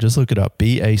it's about. Just look it up.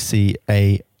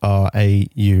 Bacarau.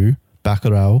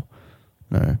 Bacurau.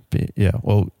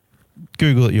 Well,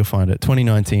 Google it. You'll find it.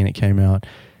 2019 it came out.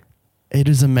 It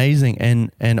is amazing.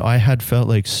 And I had felt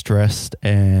like stressed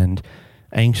and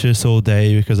anxious all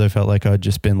day, because I felt like I'd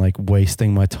just been like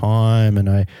wasting my time, and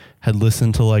I had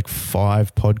listened to like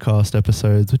 5 podcast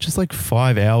episodes, which is like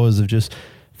 5 hours of just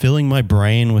filling my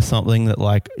brain with something that,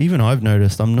 like, even I've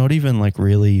noticed I'm not even like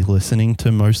really listening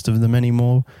to most of them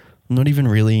anymore. I'm not even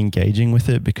really engaging with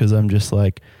it, because I'm just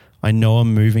like, I know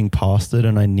I'm moving past it,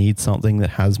 and I need something that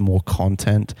has more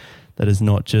content, that is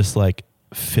not just like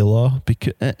filler.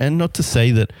 And not to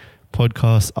say that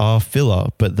podcasts are filler,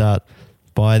 but that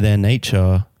by their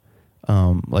nature,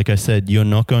 like I said, you're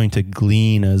not going to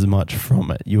glean as much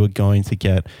from it. You are going to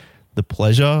get the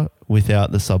pleasure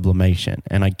without the sublimation.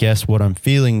 And I guess what I'm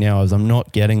feeling now is I'm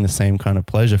not getting the same kind of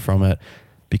pleasure from it,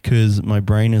 because my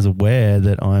brain is aware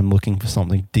that I'm looking for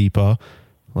something deeper.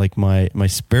 Like my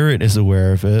spirit is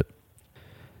aware of it.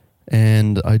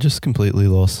 And I just completely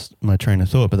lost my train of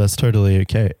thought, but that's totally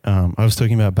okay. I was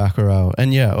talking about Bacurau,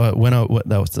 and yeah,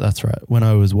 that's right. When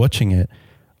I was watching it,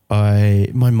 my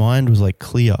mind was like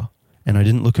clear, and I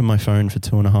didn't look at my phone for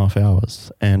 2.5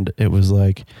 hours, and it was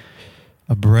like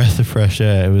a breath of fresh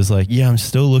air. It was like, yeah, I'm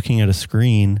still looking at a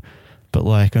screen, but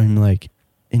like I'm like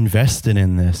invested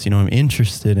in this. I'm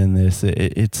interested in this.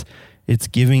 It's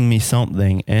giving me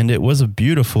something, and it was a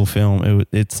beautiful film.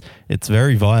 It's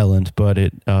very violent, but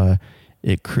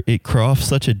it crafts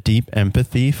such a deep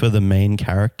empathy for the main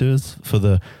characters, for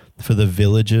the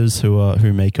villagers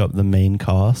who make up the main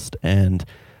cast. And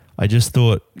I just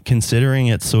thought, considering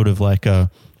it's sort of like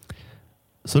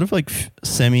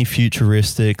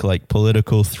semi-futuristic, like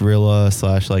political thriller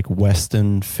 / like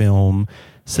Western film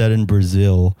set in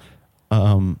Brazil,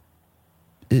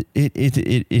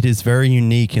 It is very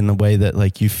unique in the way that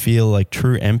like you feel like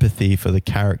true empathy for the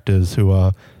characters who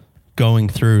are going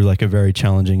through like a very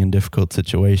challenging and difficult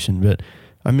situation. But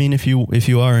I mean, if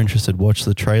you are interested, watch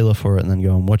the trailer for it and then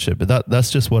go and watch it. But that's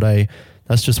just what I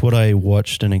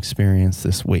watched and experienced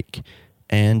this week,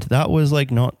 and that was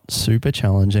like not super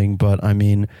challenging. But I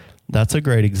mean, that's a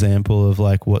great example of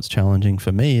like what's challenging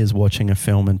for me is watching a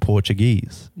film in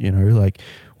Portuguese. Like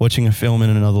watching a film in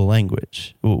another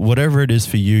language. Whatever it is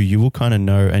for you, you will kind of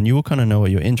know, and you will kind of know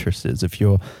what your interest is. If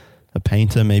you're a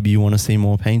painter, maybe you want to see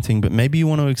more painting, but maybe you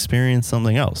want to experience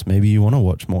something else. Maybe you want to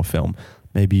watch more film.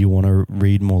 Maybe you want to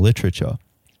read more literature.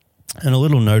 And a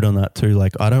little note on that too,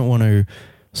 like I don't want to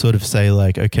sort of say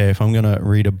like, okay, if I'm going to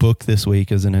read a book this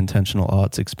week as an intentional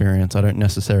arts experience, I don't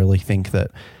necessarily think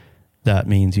that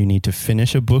means you need to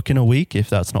finish a book in a week if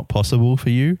that's not possible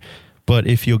for you. But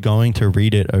if you're going to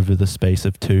read it over the space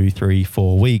of 2, 3,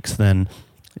 4 weeks, then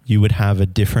you would have a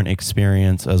different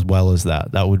experience as well as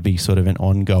that. That would be sort of an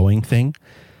ongoing thing.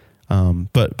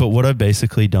 But what I've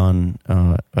basically done,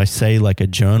 I say like a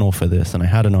journal for this, and I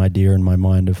had an idea in my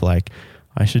mind of like,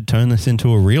 I should turn this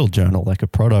into a real journal, like a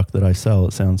product that I sell.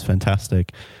 It sounds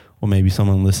fantastic. Or maybe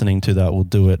someone listening to that will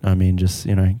do it. I mean, just,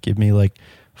 give me like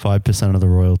 5% of the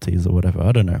royalties or whatever.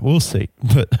 I don't know. We'll see.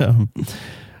 But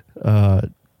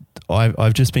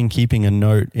I've just been keeping a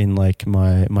note in like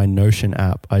my Notion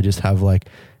app. I just have like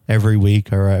every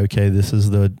week, all right, okay, this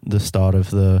is the start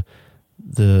of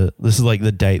this is like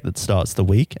the date that starts the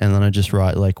week. And then I just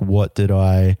write like, what did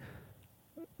I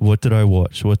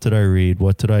watch? What did I read?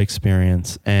 What did I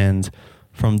experience? And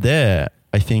from there,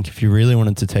 I think if you really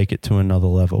wanted to take it to another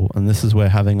level, and this is where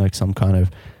having like some kind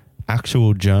of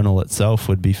actual journal itself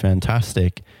would be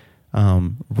fantastic,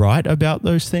 write about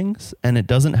those things. And it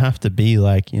doesn't have to be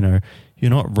like, you're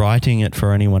not writing it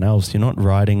for anyone else. You're not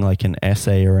writing like an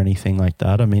essay or anything like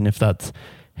that. I mean, if that's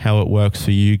how it works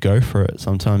for you, go for it.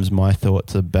 Sometimes my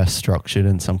thoughts are best structured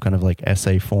in some kind of like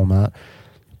essay format,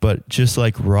 but just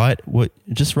like write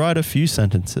a few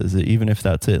sentences, even if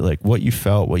that's it, like what you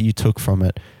felt, what you took from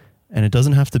it. And it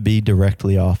doesn't have to be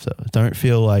directly after. Don't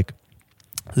feel like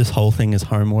this whole thing is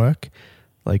homework,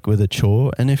 like with a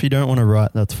chore. And if you don't want to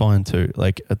write, that's fine too.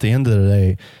 Like at the end of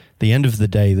the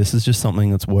day, this is just something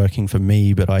that's working for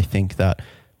me, but I think that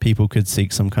people could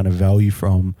seek some kind of value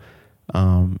from.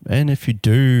 And if you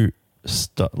do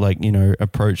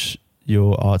approach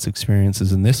your arts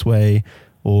experiences in this way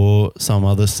or some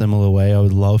other similar way, I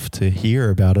would love to hear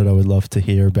about it. I would love to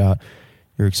hear about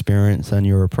your experience and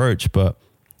your approach. But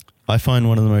I find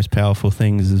one of the most powerful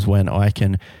things is when I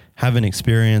can have an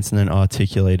experience and then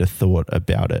articulate a thought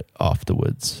about it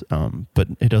afterwards. But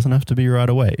it doesn't have to be right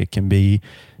away. It can be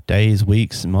days,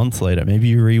 weeks, months later. Maybe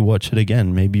you rewatch it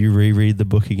again. Maybe you reread the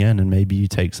book again, and maybe you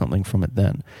take something from it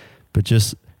then. But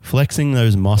just flexing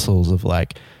those muscles of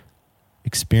like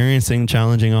experiencing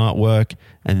challenging artwork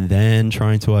and then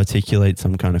trying to articulate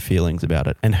some kind of feelings about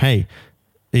it. And hey,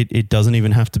 it doesn't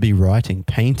even have to be writing.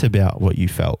 Paint about what you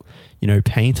felt.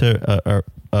 Paint a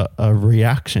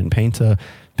reaction. Paint a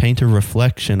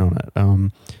reflection on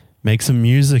it. Make some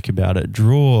music about it.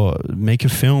 Draw. Make a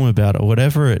film about it.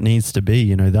 Whatever it needs to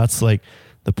be. That's like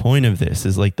the point of this.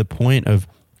 Is like the point of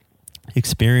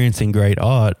experiencing great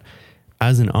art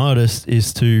as an artist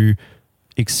is to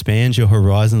expand your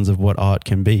horizons of what art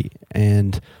can be.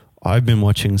 And I've been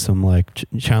watching some like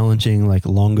challenging, like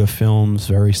longer films,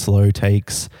 very slow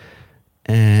takes,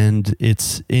 and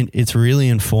it's really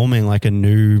informing like a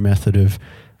new method of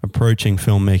approaching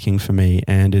filmmaking for me.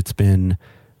 And it's been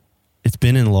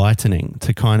enlightening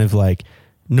to kind of like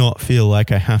not feel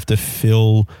like I have to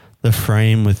fill the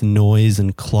frame with noise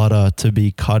and clutter, to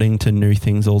be cutting to new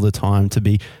things all the time, to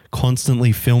be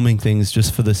constantly filming things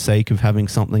just for the sake of having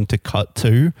something to cut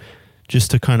to.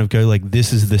 just to kind of go like,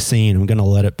 this is the scene, I'm going to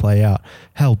let it play out.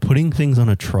 Hell, putting things on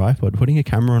a tripod, putting a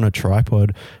camera on a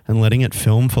tripod and letting it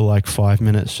film for like 5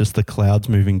 minutes, just the clouds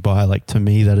moving by, like to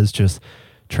me, that is just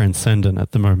transcendent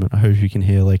at the moment. I hope you can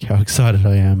hear like how excited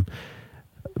I am,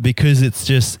 because it's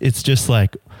just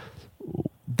like,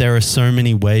 there are so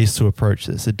many ways to approach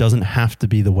this. It doesn't have to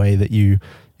be the way that you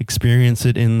experience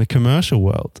it in the commercial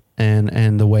world,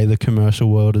 and the way the commercial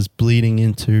world is bleeding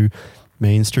into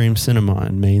mainstream cinema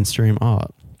and mainstream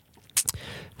art.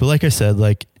 But like I said,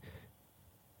 like,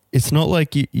 it's not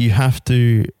like you have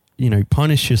to,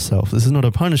 punish yourself. This is not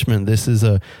a punishment. This is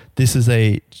a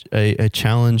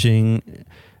challenging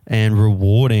and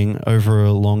rewarding over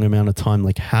a long amount of time,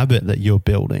 like habit that you're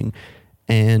building.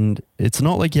 And it's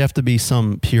not like you have to be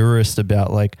some purist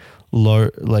about like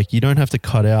you don't have to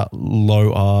cut out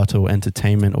low art or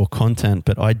entertainment or content.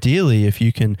 But ideally, if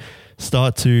you can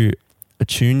start to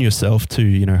attune yourself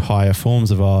to, higher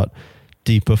forms of art,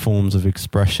 deeper forms of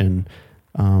expression,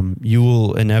 you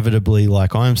will inevitably,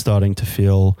 like I'm starting to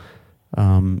feel,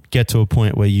 get to a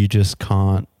point where you just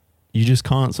can't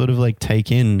sort of like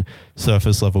take in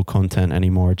surface level content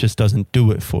anymore. It just doesn't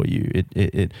do it for you.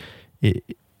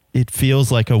 It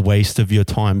feels like a waste of your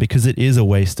time, because it is a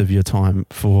waste of your time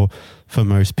for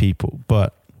most people.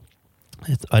 But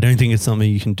I don't think it's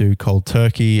something you can do cold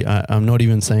turkey. I'm not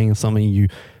even saying it's something you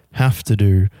have to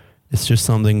do. It's just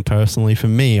something personally for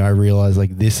me, I realize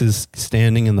like this is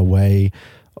standing in the way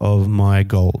of my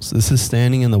goals. This is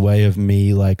standing in the way of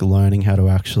me like learning how to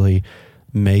actually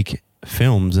make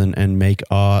films and make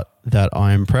art that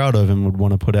I am proud of and would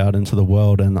want to put out into the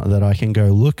world, and that I can go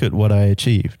look at what I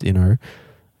achieved,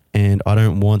 and I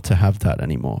don't want to have that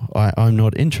anymore. I'm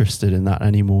not interested in that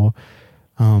anymore.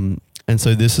 And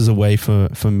so this is a way for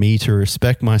me to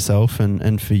respect myself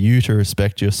and for you to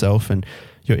respect yourself and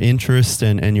your interest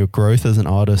and your growth as an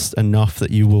artist enough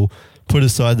that you will put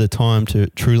aside the time to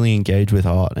truly engage with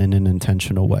art in an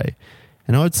intentional way.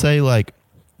 And I would say like,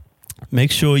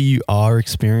 make sure you are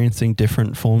experiencing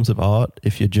different forms of art.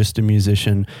 If you're just a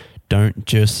musician, don't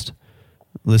just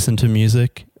listen to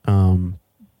music.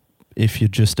 If you're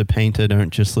just a painter,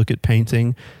 don't just look at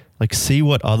painting. Like, see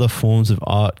what other forms of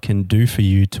art can do for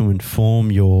you to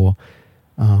inform your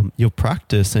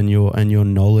practice and your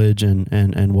knowledge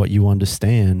and what you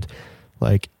understand.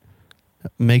 Like,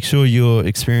 make sure you're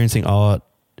experiencing art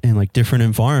in like different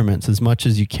environments as much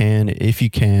as you can. If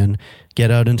you can, get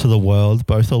out into the world,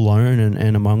 both alone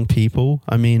and among people.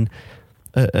 I mean,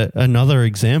 another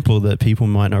example that people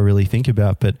might not really think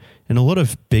about, but in a lot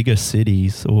of bigger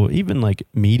cities, or even like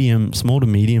small to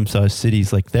medium sized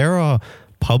cities, like there are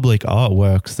public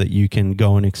artworks that you can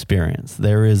go and experience.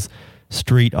 There is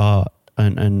street art.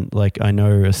 And like, I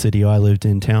know a city I lived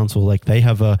in, Townsville, like they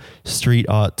have a street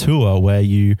art tour where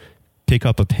you pick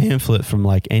up a pamphlet from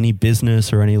like any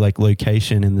business or any like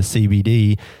location in the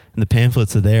CBD, and the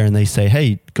pamphlets are there and they say,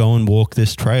 hey, go and walk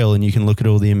this trail and you can look at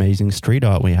all the amazing street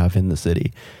art we have in the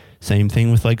city. Same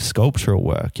thing with like sculptural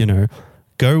work,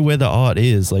 go where the art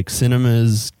is, like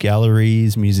cinemas,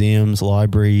 galleries, museums,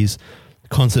 libraries,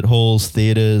 concert halls,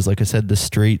 theaters, like I said, the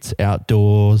streets,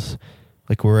 outdoors,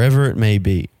 like wherever it may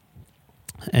be.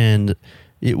 And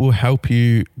it will help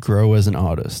you grow as an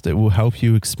artist. It will help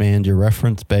you expand your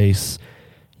reference base,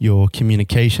 your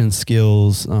communication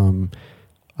skills.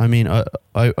 I mean,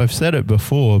 I've said it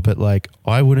before, but like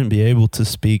I wouldn't be able to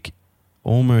speak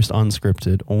almost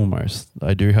unscripted, almost.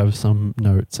 I do have some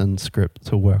notes and script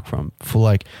to work from for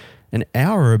like an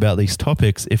hour about these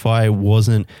topics if I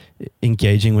wasn't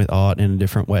engaging with art in a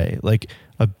different way. Like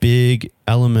a big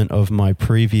element of my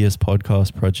previous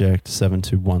podcast project,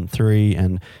 7213,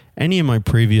 and any of my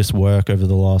previous work over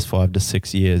the last 5 to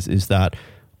 6 years is that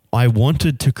I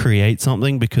wanted to create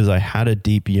something because I had a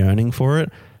deep yearning for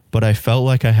it, but I felt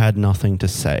like I had nothing to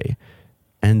say.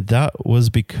 And that was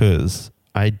because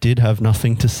I did have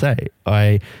nothing to say.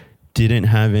 I didn't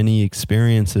have any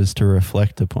experiences to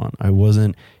reflect upon. I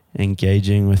wasn't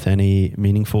engaging with any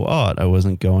meaningful art. I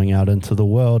wasn't going out into the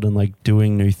world and like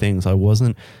doing new things. I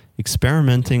wasn't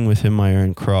experimenting within my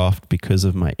own craft because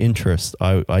of my interest.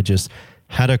 I just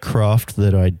had a craft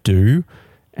that I do,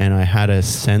 and I had a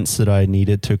sense that I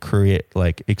needed to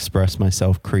express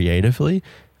myself creatively.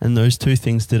 And those two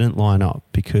things didn't line up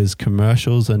because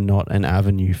commercials are not an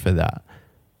avenue for that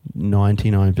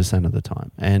 99% of the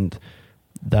time. And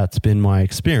that's been my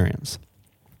experience.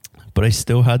 But I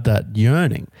still had that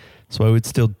yearning. So I would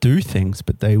still do things,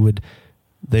 but they would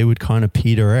kind of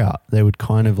peter out. They would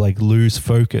kind of like lose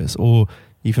focus, or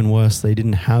even worse, they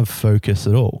didn't have focus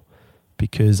at all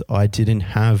because I didn't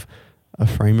have a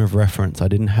frame of reference. I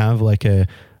didn't have like a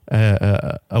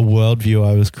a worldview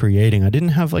I was creating. I didn't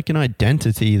have like an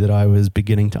identity that I was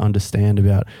beginning to understand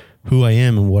about who I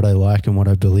am and what I like and what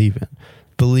I believe in.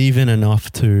 Believe in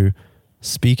enough to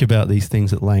speak about these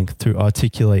things at length, to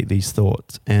articulate these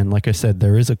thoughts. And like I said,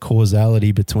 there is a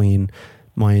causality between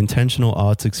my intentional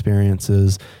arts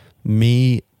experiences,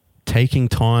 me taking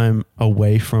time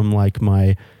away from like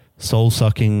my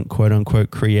soul-sucking,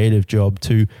 quote-unquote, creative job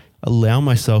to allow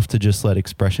myself to just let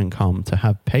expression come, to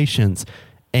have patience,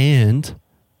 and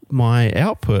my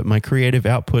output, my creative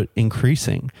output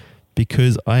increasing,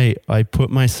 because I put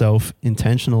myself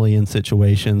intentionally in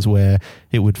situations where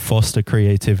it would foster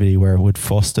creativity, where it would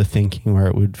foster thinking, where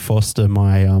it would foster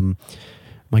my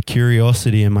my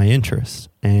curiosity and my interest.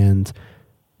 And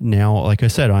now, like I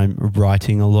said, I'm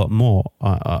writing a lot more.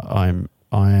 I'm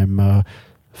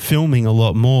filming a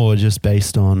lot more just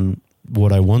based on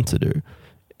what I want to do.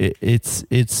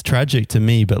 It's tragic to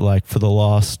me, but like for the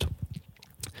last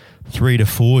 3 to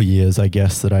 4 years, I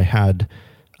guess, that I had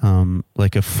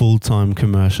like a full-time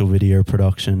commercial video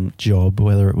production job,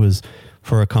 whether it was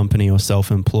for a company or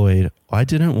self-employed, I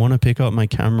didn't want to pick up my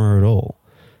camera at all,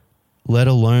 let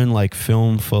alone like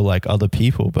film for like other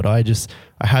people. But I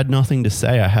had nothing to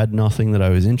say. I had nothing that I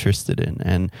was interested in.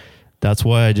 And that's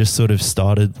why I just sort of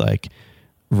started like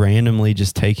randomly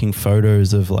just taking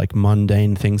photos of like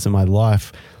mundane things in my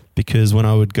life, because when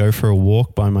I would go for a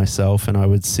walk by myself and I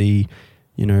would see,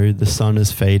 you know, the sun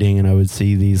is fading and I would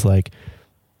see these like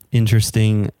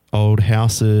interesting old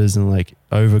houses and like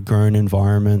overgrown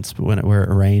environments where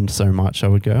it rained so much, I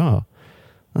would go, oh,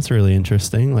 that's really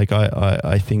interesting. Like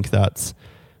I think that's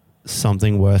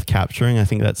something worth capturing. I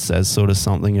think that says sort of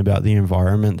something about the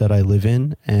environment that I live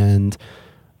in. And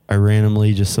I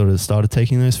randomly just sort of started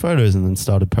taking those photos and then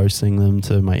started posting them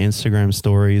to my Instagram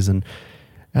stories. And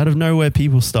out of nowhere,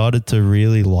 people started to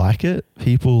really like it.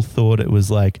 People thought it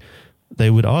was like, they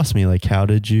would ask me like, how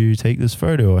did you take this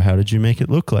photo? Or how did you make it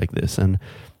look like this? And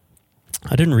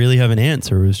I didn't really have an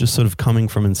answer. It was just sort of coming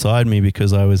from inside me,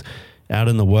 because I was out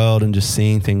in the world and just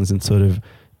seeing things and sort of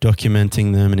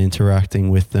documenting them and interacting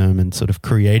with them and sort of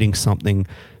creating something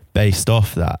based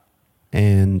off that.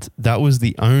 And that was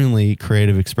the only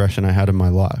creative expression I had in my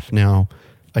life. Now,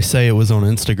 I say it was on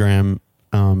Instagram,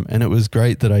 and it was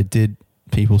great that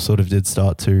people sort of did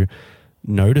start to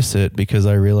notice it, because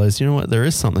I realized, you know what, there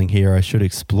is something here. I should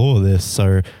explore this.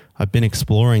 So I've been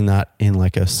exploring that in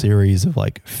like a series of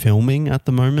like filming at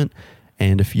the moment.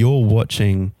 And if you're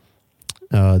watching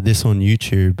this on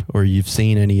YouTube, or you've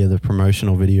seen any of the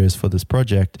promotional videos for this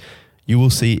project, you will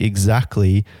see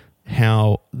exactly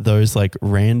how those like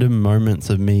random moments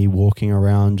of me walking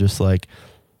around, just like,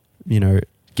 you know,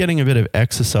 getting a bit of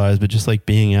exercise, but just like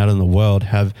being out in the world,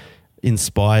 have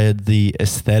inspired the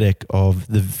aesthetic of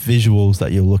the visuals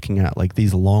that you're looking at, like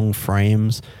these long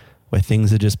frames where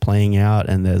things are just playing out,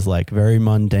 and there's like very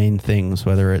mundane things,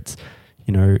 whether it's,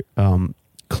 you know,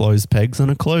 closed pegs on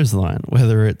a clothesline,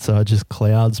 whether it's just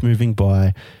clouds moving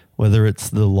by, whether it's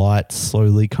the lights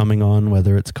slowly coming on,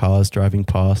 whether it's cars driving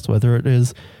past, whether it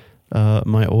is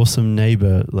my awesome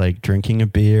neighbor like drinking a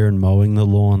beer and mowing the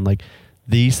lawn. Like,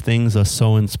 these things are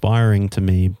so inspiring to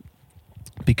me,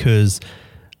 because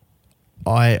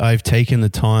I've taken the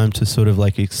time to sort of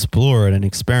like explore it and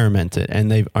experiment it, and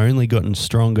they've only gotten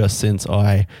stronger since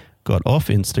I got off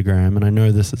Instagram. And I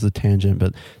know this is a tangent,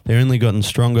 but they've only gotten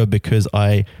stronger because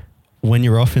when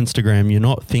you're off Instagram, you're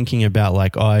not thinking about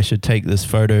like, oh, I should take this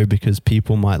photo because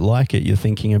people might like it. You're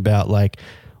thinking about like,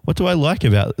 what do I like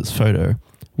about this photo?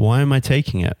 Why am I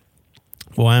taking it?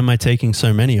 Why am I taking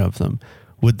so many of them?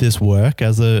 Would this work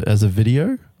as a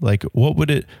video? Like, what would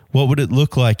it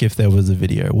look like if there was a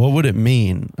video? What would it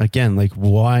mean? Again, like,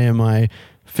 why am I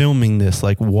filming this?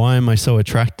 Like, why am I so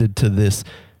attracted to this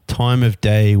time of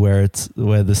day where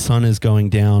the sun is going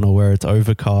down, or where it's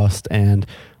overcast, and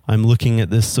I'm looking at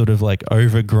this sort of like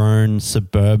overgrown,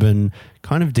 suburban,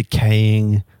 kind of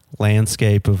decaying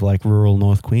landscape of like rural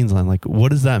North Queensland? Like, what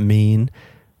does that mean?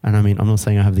 And I mean, I'm not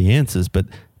saying I have the answers, but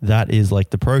that is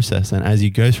like the process. And as you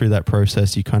go through that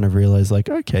process, you kind of realize like,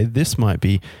 okay, this might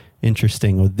be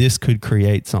interesting, or this could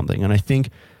create something. And I think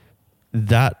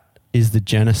that is the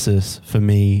genesis for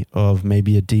me of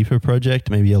maybe a deeper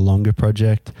project, maybe a longer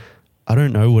project. I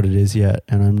don't know what it is yet,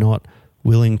 and I'm not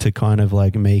willing to kind of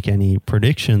like make any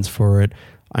predictions for it.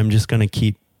 I'm just going to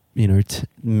keep, you know,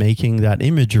 making that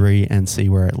imagery and see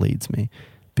where it leads me,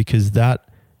 because that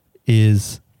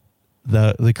is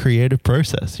the creative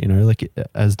process. You know, like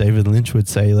as David Lynch would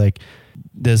say, like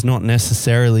there's not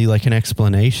necessarily like an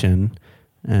explanation,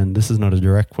 and this is not a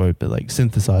direct quote, but like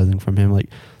synthesizing from him, like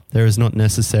there is not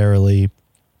necessarily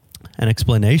an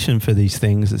explanation for these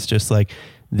things. It's just like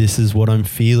this is what I'm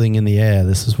feeling in the air.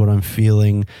 This is what I'm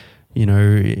feeling, you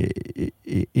know,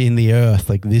 in the earth.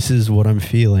 Like, this is what I'm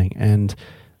feeling. And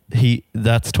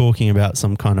that's talking about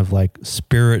some kind of like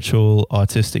spiritual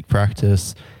artistic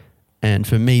practice. And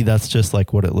for me, that's just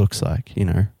like what it looks like, you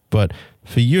know. But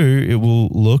for you, it will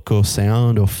look or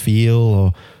sound or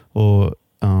feel or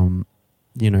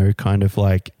you know, kind of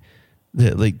like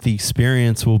the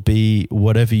experience will be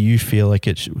whatever you feel like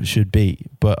it should be.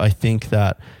 But I think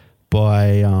that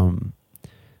by,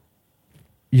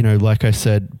 you know, like I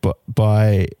said,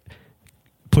 by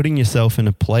putting yourself in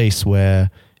a place where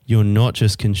you're not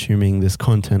just consuming this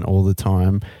content all the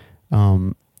time,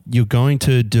 you're going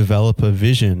to develop a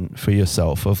vision for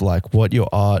yourself of like what your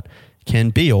art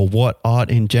can be or what art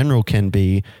in general can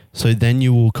be. So then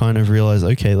you will kind of realize,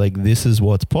 okay, like this is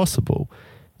what's possible.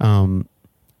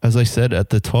 As I said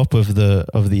at the top of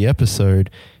the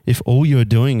episode, if all you're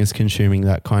doing is consuming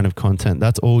that kind of content,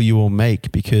 that's all you will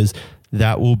make, because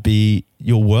that will be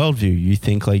your worldview. You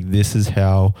think like this is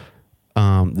how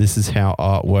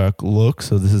artwork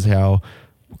looks, or this is how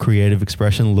creative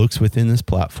expression looks within this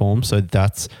platform. So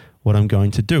that's what I'm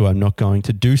going to do. I'm not going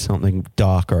to do something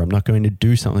darker. I'm not going to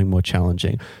do something more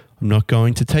challenging. I'm not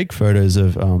going to take photos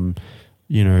of,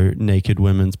 you know, naked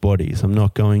women's bodies. I'm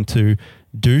not going to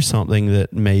do something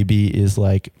that maybe is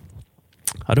like,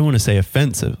 I don't want to say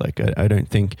offensive. Like, I don't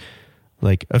think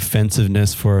like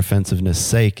offensiveness for offensiveness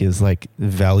sake is like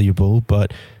valuable,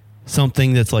 but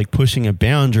something that's like pushing a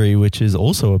boundary, which is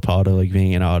also a part of like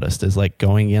being an artist, is like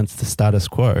going against the status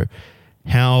quo.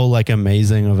 How like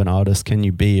amazing of an artist can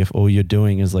you be if all you're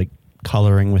doing is like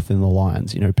coloring within the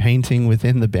lines, you know, painting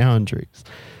within the boundaries?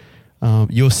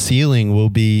 Your ceiling will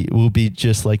be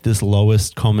just like this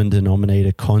lowest common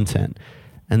denominator content.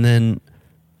 And then,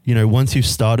 you know, once you've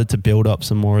started to build up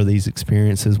some more of these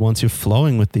experiences, once you're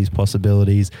flowing with these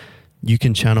possibilities, you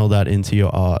can channel that into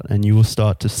your art, and you will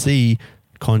start to see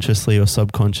consciously or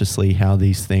subconsciously how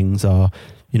these things are,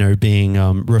 you know, being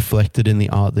reflected in the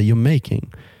art that you're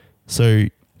making. So,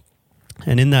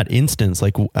 and in that instance,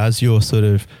 like as you're sort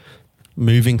of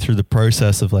moving through the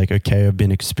process of like, okay, I've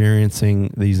been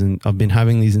experiencing these, and I've been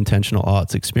having these intentional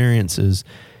arts experiences,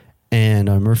 and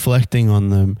I'm reflecting on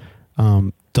them.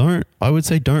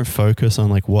 Don't focus on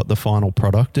like what the final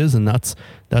product is. And that's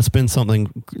been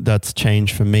something that's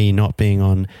changed for me, not being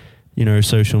on, you know,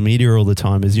 social media all the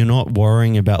time, is you're not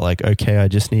worrying about like, okay, I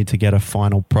just need to get a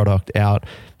final product out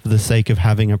for the sake of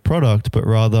having a product, but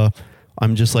rather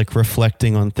I'm just like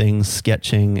reflecting on things,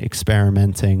 sketching,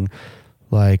 experimenting,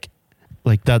 like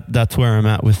that's where I'm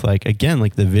at with like, again,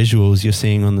 like the visuals you're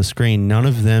seeing on the screen. None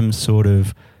of them sort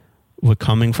of were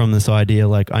coming from this idea.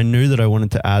 Like, I knew that I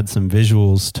wanted to add some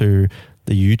visuals to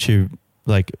the YouTube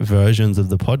like versions of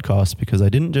the podcast, because I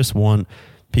didn't just want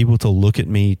people to look at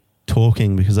me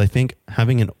talking, because I think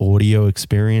having an audio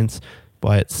experience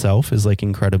by itself is like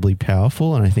incredibly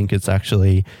powerful. And I think it's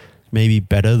actually maybe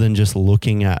better than just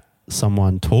looking at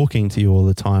someone talking to you all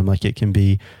the time. Like, it can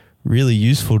be really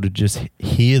useful to just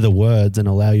hear the words and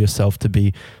allow yourself to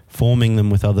be forming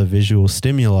them with other visual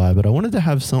stimuli. But I wanted to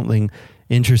have something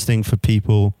interesting for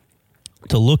people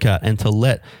to look at and to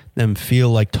let them feel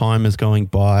like time is going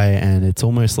by, and it's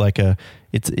almost like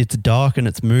it's dark and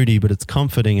it's moody, but it's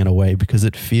comforting in a way, because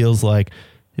it feels like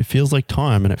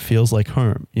time and it feels like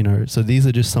home, you know. So these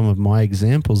are just some of my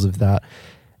examples of that.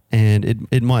 And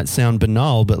it might sound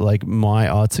banal, but like my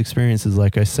arts experiences,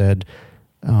 like I said,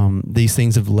 these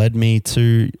things have led me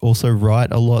to also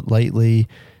write a lot lately.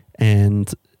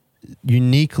 And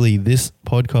uniquely, this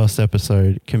podcast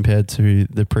episode compared to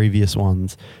the previous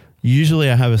ones, usually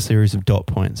I have a series of dot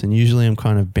points, and usually I'm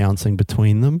kind of bouncing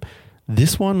between them.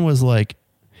 This one was like,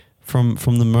 from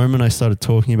the moment I started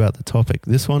talking about the topic,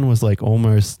 this one was like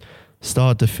almost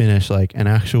start to finish like an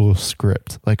actual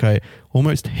script. Like, I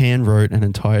almost hand wrote an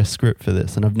entire script for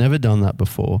this, and I've never done that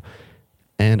before.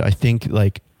 And I think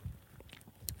like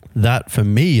that for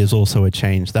me is also a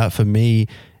change. That for me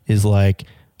is like,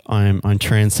 I'm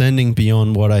transcending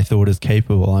beyond what I thought is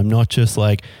capable. I'm not just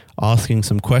like asking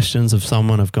some questions of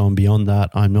someone. I've gone beyond that.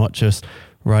 I'm not just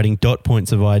writing dot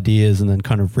points of ideas and then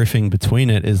kind of riffing between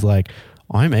it. Is like,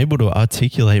 I'm able to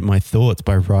articulate my thoughts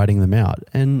by writing them out.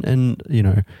 And you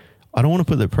know, I don't want to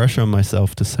put the pressure on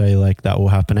myself to say like that will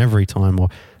happen every time, or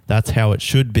that's how it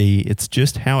should be. It's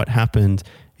just how it happened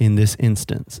in this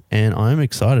instance. And I'm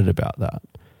excited about that.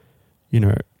 You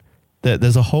know,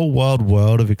 there's a whole wild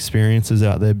world of experiences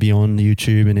out there beyond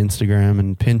YouTube and Instagram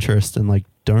and Pinterest, and like,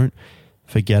 don't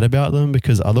forget about them,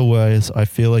 because otherwise I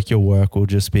feel like your work will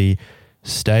just be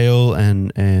stale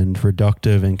and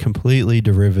reductive and completely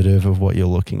derivative of what you're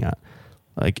looking at.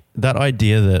 Like that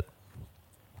idea that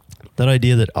that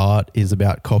idea that art is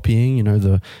about copying, you know,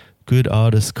 the good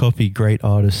artists copy, great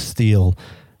artists steal.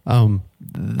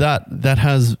 That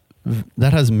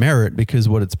has merit, because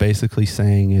what it's basically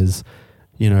saying is,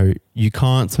 you know, you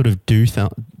can't sort of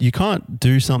you can't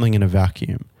do something in a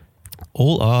vacuum.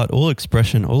 All art, all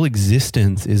expression, all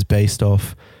existence is based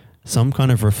off some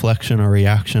kind of reflection or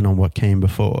reaction on what came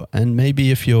before. And maybe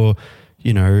if you're,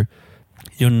 you know,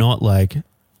 you're not like,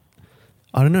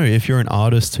 I don't know, if you're an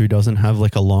artist who doesn't have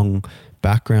like a long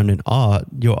background in art,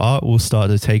 your art will start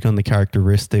to take on the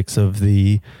characteristics of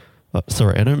the,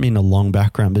 sorry, I don't mean a long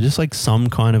background, but just like some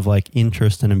kind of like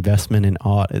interest and investment in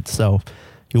art itself.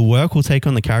 Your work will take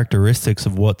on the characteristics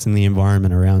of what's in the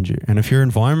environment around you. And if your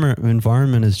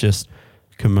environment is just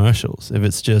commercials, if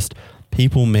it's just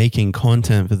people making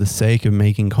content for the sake of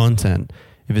making content,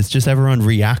 if it's just everyone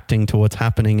reacting to what's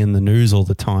happening in the news all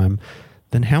the time,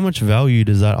 then how much value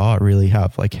does that art really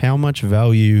have? Like, how much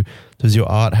value does your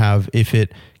art have if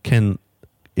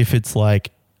it's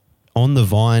like on the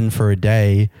vine for a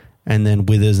day and then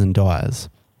withers and dies?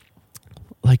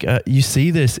 Like, you see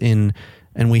this and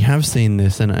we have seen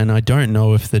this, and I don't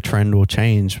know if the trend will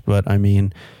change, but I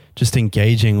mean, just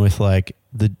engaging with like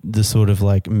the sort of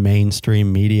like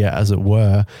mainstream media, as it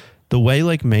were, the way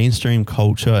like mainstream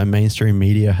culture and mainstream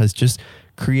media has just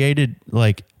created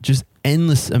like just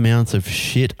endless amounts of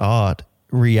shit art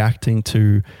reacting to,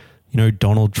 you know,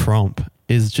 Donald Trump,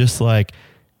 is just like,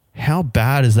 how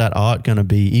bad is that art going to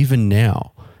be even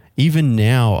now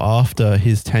after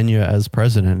his tenure as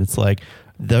president? It's like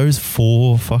those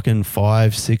 4 fucking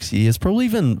 5, 6 years, probably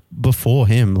even before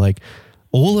him, like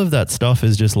all of that stuff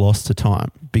is just lost to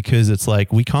time, because it's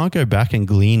like we can't go back and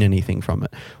glean anything from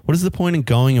it. What is the point in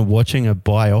going and watching a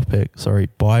biopic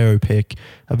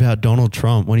about Donald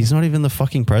Trump when he's not even the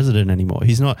fucking president anymore?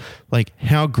 He's not, like,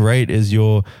 how great is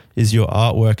your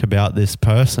artwork about this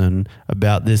person,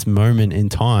 about this moment in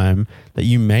time that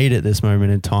you made at this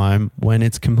moment in time when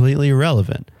it's completely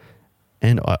irrelevant?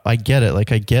 And I get it.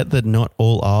 Like, I get that not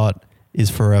all art is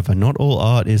forever. Not all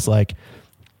art is like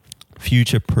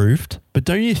future proofed. But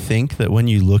don't you think that when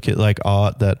you look at like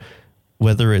art, that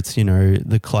whether it's, you know,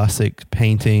 the classic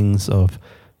paintings of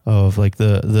like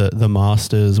the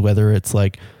masters, whether it's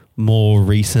like more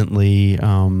recently,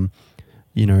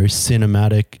 you know,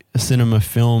 cinema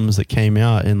films that came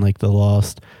out in like the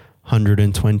last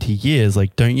 120 years,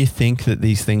 like, don't you think that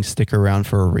these things stick around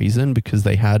for a reason? Because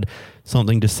they had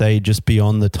something to say just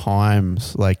beyond the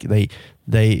times. Like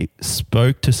they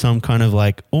spoke to some kind of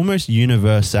like almost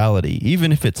universality,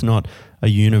 even if it's not a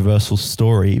universal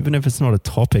story, even if it's not a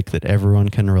topic that everyone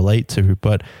can relate to,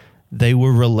 but they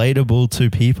were relatable to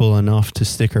people enough to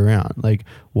stick around. Like,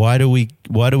 why do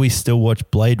we still watch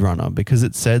Blade Runner? Because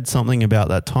it said something about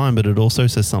that time, but it also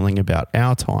says something about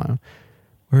our time.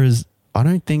 Whereas I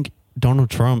don't think Donald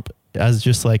Trump, as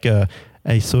just like a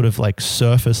sort of like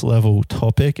surface level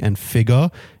topic and figure,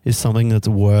 is something that's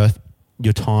worth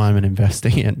your time and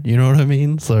investing in. You know what I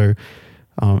mean? So,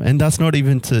 and that's not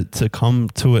even to come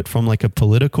to it from like a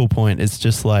political point. It's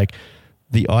just like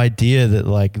the idea that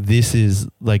like this is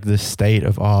like the state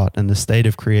of art and the state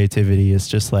of creativity is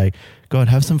just like, God,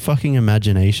 have some fucking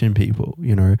imagination, people.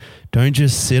 You know, don't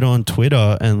just sit on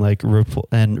Twitter and like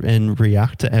and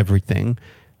react to everything.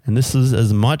 And this is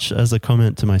as much as a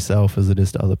comment to myself as it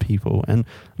is to other people. And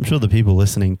I'm sure the people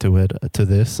listening to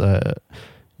this,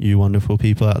 you wonderful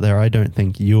people out there, I don't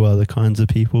think you are the kinds of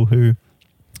people who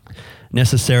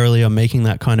necessarily are making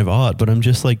that kind of art, but I'm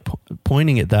just like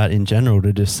pointing at that in general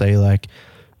to just say, like,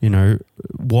 you know,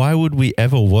 why would we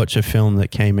ever watch a film that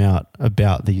came out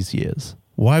about these years?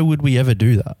 Why would we ever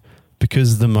do that?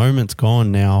 Because the moment's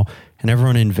gone now, and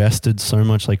everyone invested so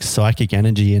much like psychic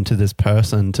energy into this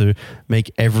person to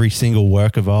make every single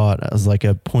work of art as like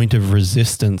a point of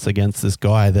resistance against this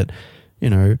guy that, you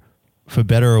know, for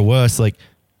better or worse, like,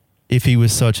 if he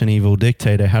was such an evil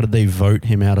dictator, how did they vote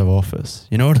him out of office?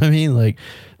 You know what I mean? Like,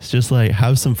 it's just like,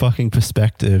 have some fucking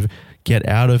perspective, get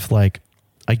out of like,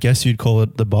 I guess you'd call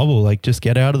it the bubble. Like, just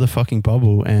get out of the fucking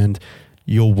bubble and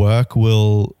your work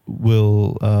will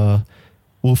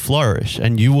flourish,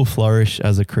 and you will flourish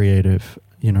as a creative.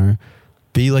 You know,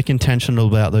 be like intentional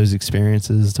about those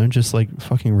experiences. Don't just like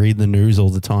fucking read the news all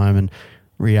the time and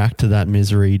react to that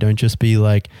misery. Don't just be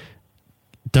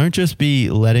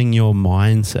letting your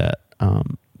mindset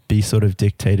be sort of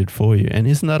dictated for you. And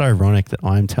isn't that ironic that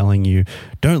I'm telling you,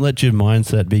 don't let your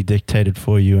mindset be dictated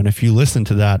for you? And if you listen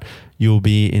to that, you'll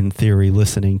be in theory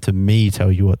listening to me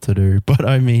tell you what to do. But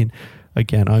I mean,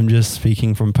 again, I'm just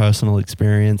speaking from personal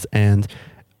experience, and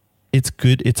it's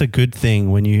good. It's a good thing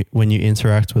when you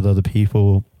interact with other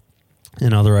people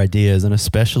and other ideas, and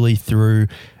especially through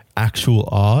actual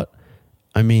art.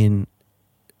 I mean,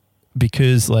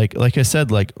 because like I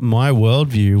said, like my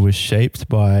worldview was shaped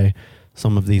by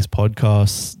some of these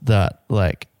podcasts that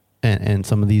like, and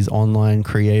some of these online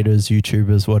creators,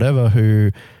 YouTubers, whatever,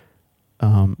 who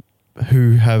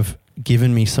have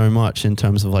given me so much in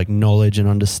terms of like knowledge and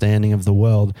understanding of the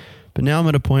world. But now I'm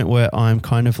at a point where I'm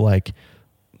kind of like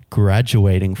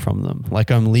graduating from them. Like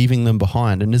I'm leaving them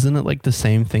behind. And isn't it like the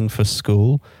same thing for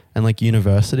school and like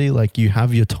university? Like you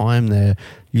have your time there,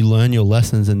 you learn your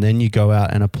lessons, and then you go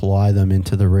out and apply them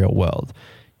into the real world.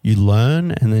 You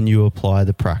learn and then you apply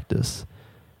the practice.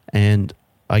 And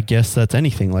I guess that's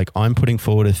anything. Like I'm putting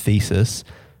forward a thesis,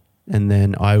 and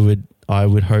then I would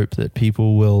hope that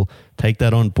people will take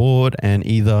that on board and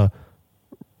either,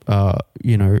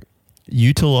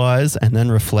 utilize and then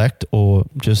reflect, or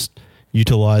just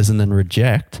utilize and then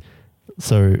reject.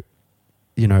 So,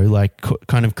 like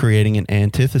kind of creating an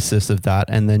antithesis of that.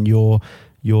 And then your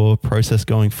process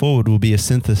going forward will be a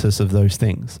synthesis of those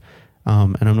things.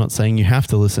 And I'm not saying you have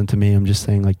to listen to me. I'm just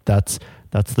saying like that's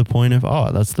the point of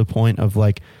art. That's the point of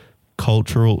like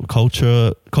cultural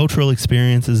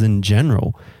experiences in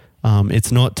general.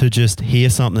 It's not to just hear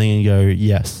something and go,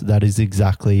 yes, that is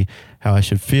exactly how I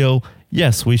should feel.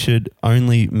 Yes, we should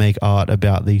only make art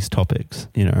about these topics,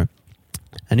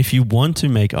 And if you want to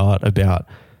make art about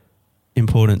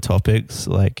important topics,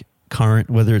 like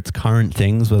whether it's current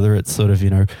things, whether it's sort of,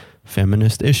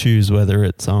 feminist issues, whether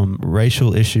it's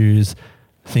racial issues,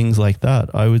 things like that,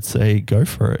 I would say go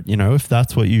for it. If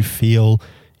that's what you feel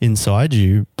inside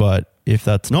you, but if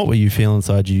that's not what you feel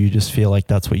inside you, you just feel like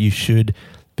that's what you should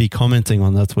be commenting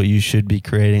on, that's what you should be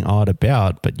creating art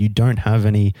about, but you don't have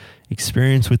any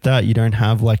experience with that, you don't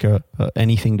have like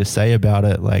anything to say about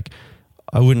it, like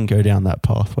I wouldn't go down that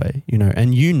pathway,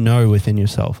 and within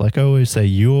yourself, like I always say,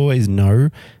 you always know,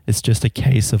 it's just a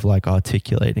case of like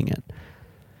articulating it.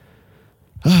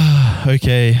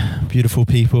 Okay, beautiful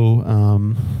people.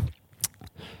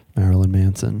 Marilyn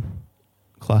Manson,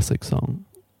 classic song.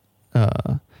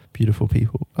 Beautiful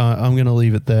people. I'm going to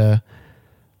leave it there.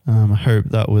 I hope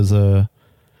that was a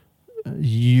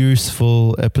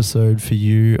useful episode for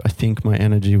you. I think my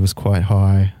energy was quite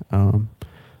high.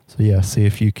 So yeah, see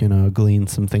if you can glean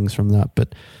some things from that.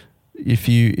 But if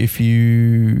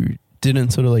you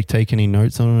didn't sort of like take any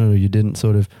notes on it, or you didn't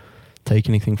sort of take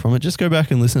anything from it, just go back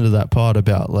and listen to that part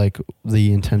about like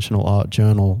the intentional art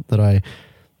journal that I,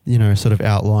 sort of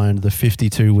outlined, the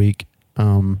 52-week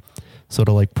sort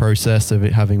of like process of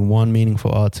it having one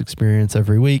meaningful arts experience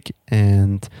every week.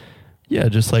 And yeah,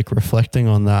 just like reflecting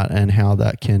on that and how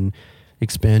that can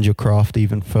expand your craft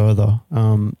even further.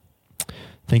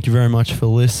 Thank you very much for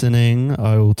listening.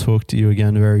 I will talk to you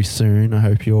again very soon. I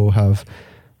hope you all have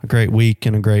a great week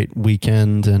and a great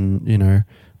weekend, and,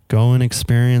 go and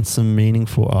experience some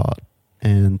meaningful art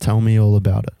and tell me all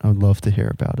about it. I would love to hear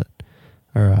about it.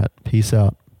 All right. Peace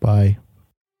out. Bye.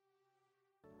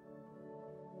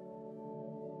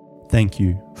 Thank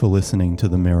you for listening to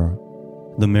The Mirror.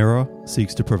 The Mirror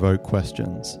seeks to provoke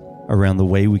questions around the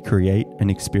way we create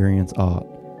and experience art,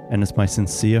 and it's my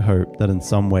sincere hope that in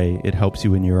some way it helps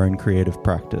you in your own creative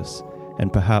practice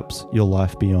and perhaps your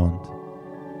life beyond.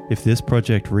 If this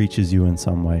project reaches you in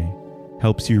some way,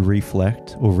 helps you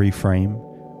reflect or reframe,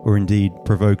 or indeed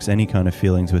provokes any kind of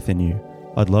feelings within you,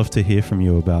 I'd love to hear from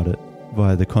you about it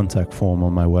via the contact form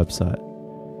on my website.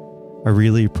 I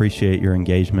really appreciate your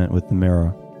engagement with The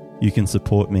Mirror. You can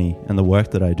support me and the work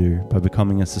that I do by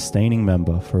becoming a sustaining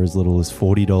member for as little as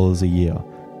 $40 a year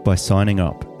by signing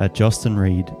up at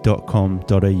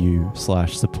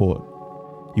justinreid.com.au/support.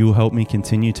 You will help me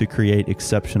continue to create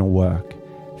exceptional work,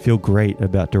 feel great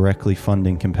about directly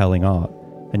funding compelling art,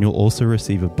 and you'll also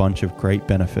receive a bunch of great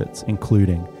benefits,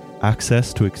 including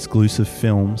access to exclusive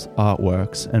films,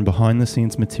 artworks, and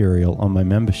behind-the-scenes material on my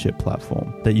membership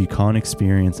platform that you can't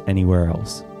experience anywhere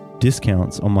else,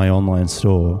 discounts on my online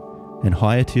store, and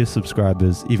higher tier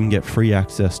subscribers even get free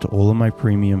access to all of my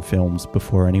premium films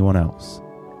before anyone else.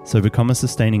 So become a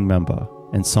sustaining member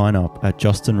and sign up at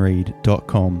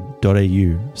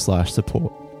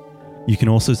justinreid.com.au/support. You can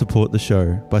also support the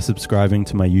show by subscribing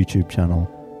to my YouTube channel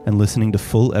and listening to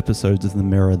full episodes of The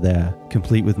Mirror there,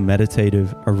 complete with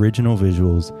meditative, original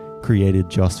visuals created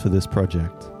just for this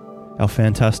project. Our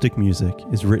fantastic music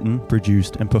is written,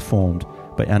 produced, and performed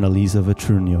by Annalisa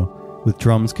Vitrugno, with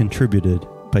drums contributed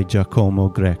by Giacomo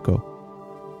Greco.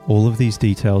 All of these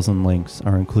details and links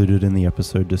are included in the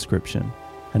episode description.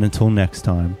 And until next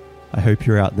time, I hope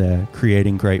you're out there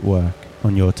creating great work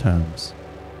on your terms.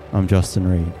 I'm Justin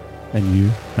Reid, and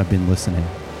you have been listening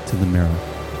to The Mirror.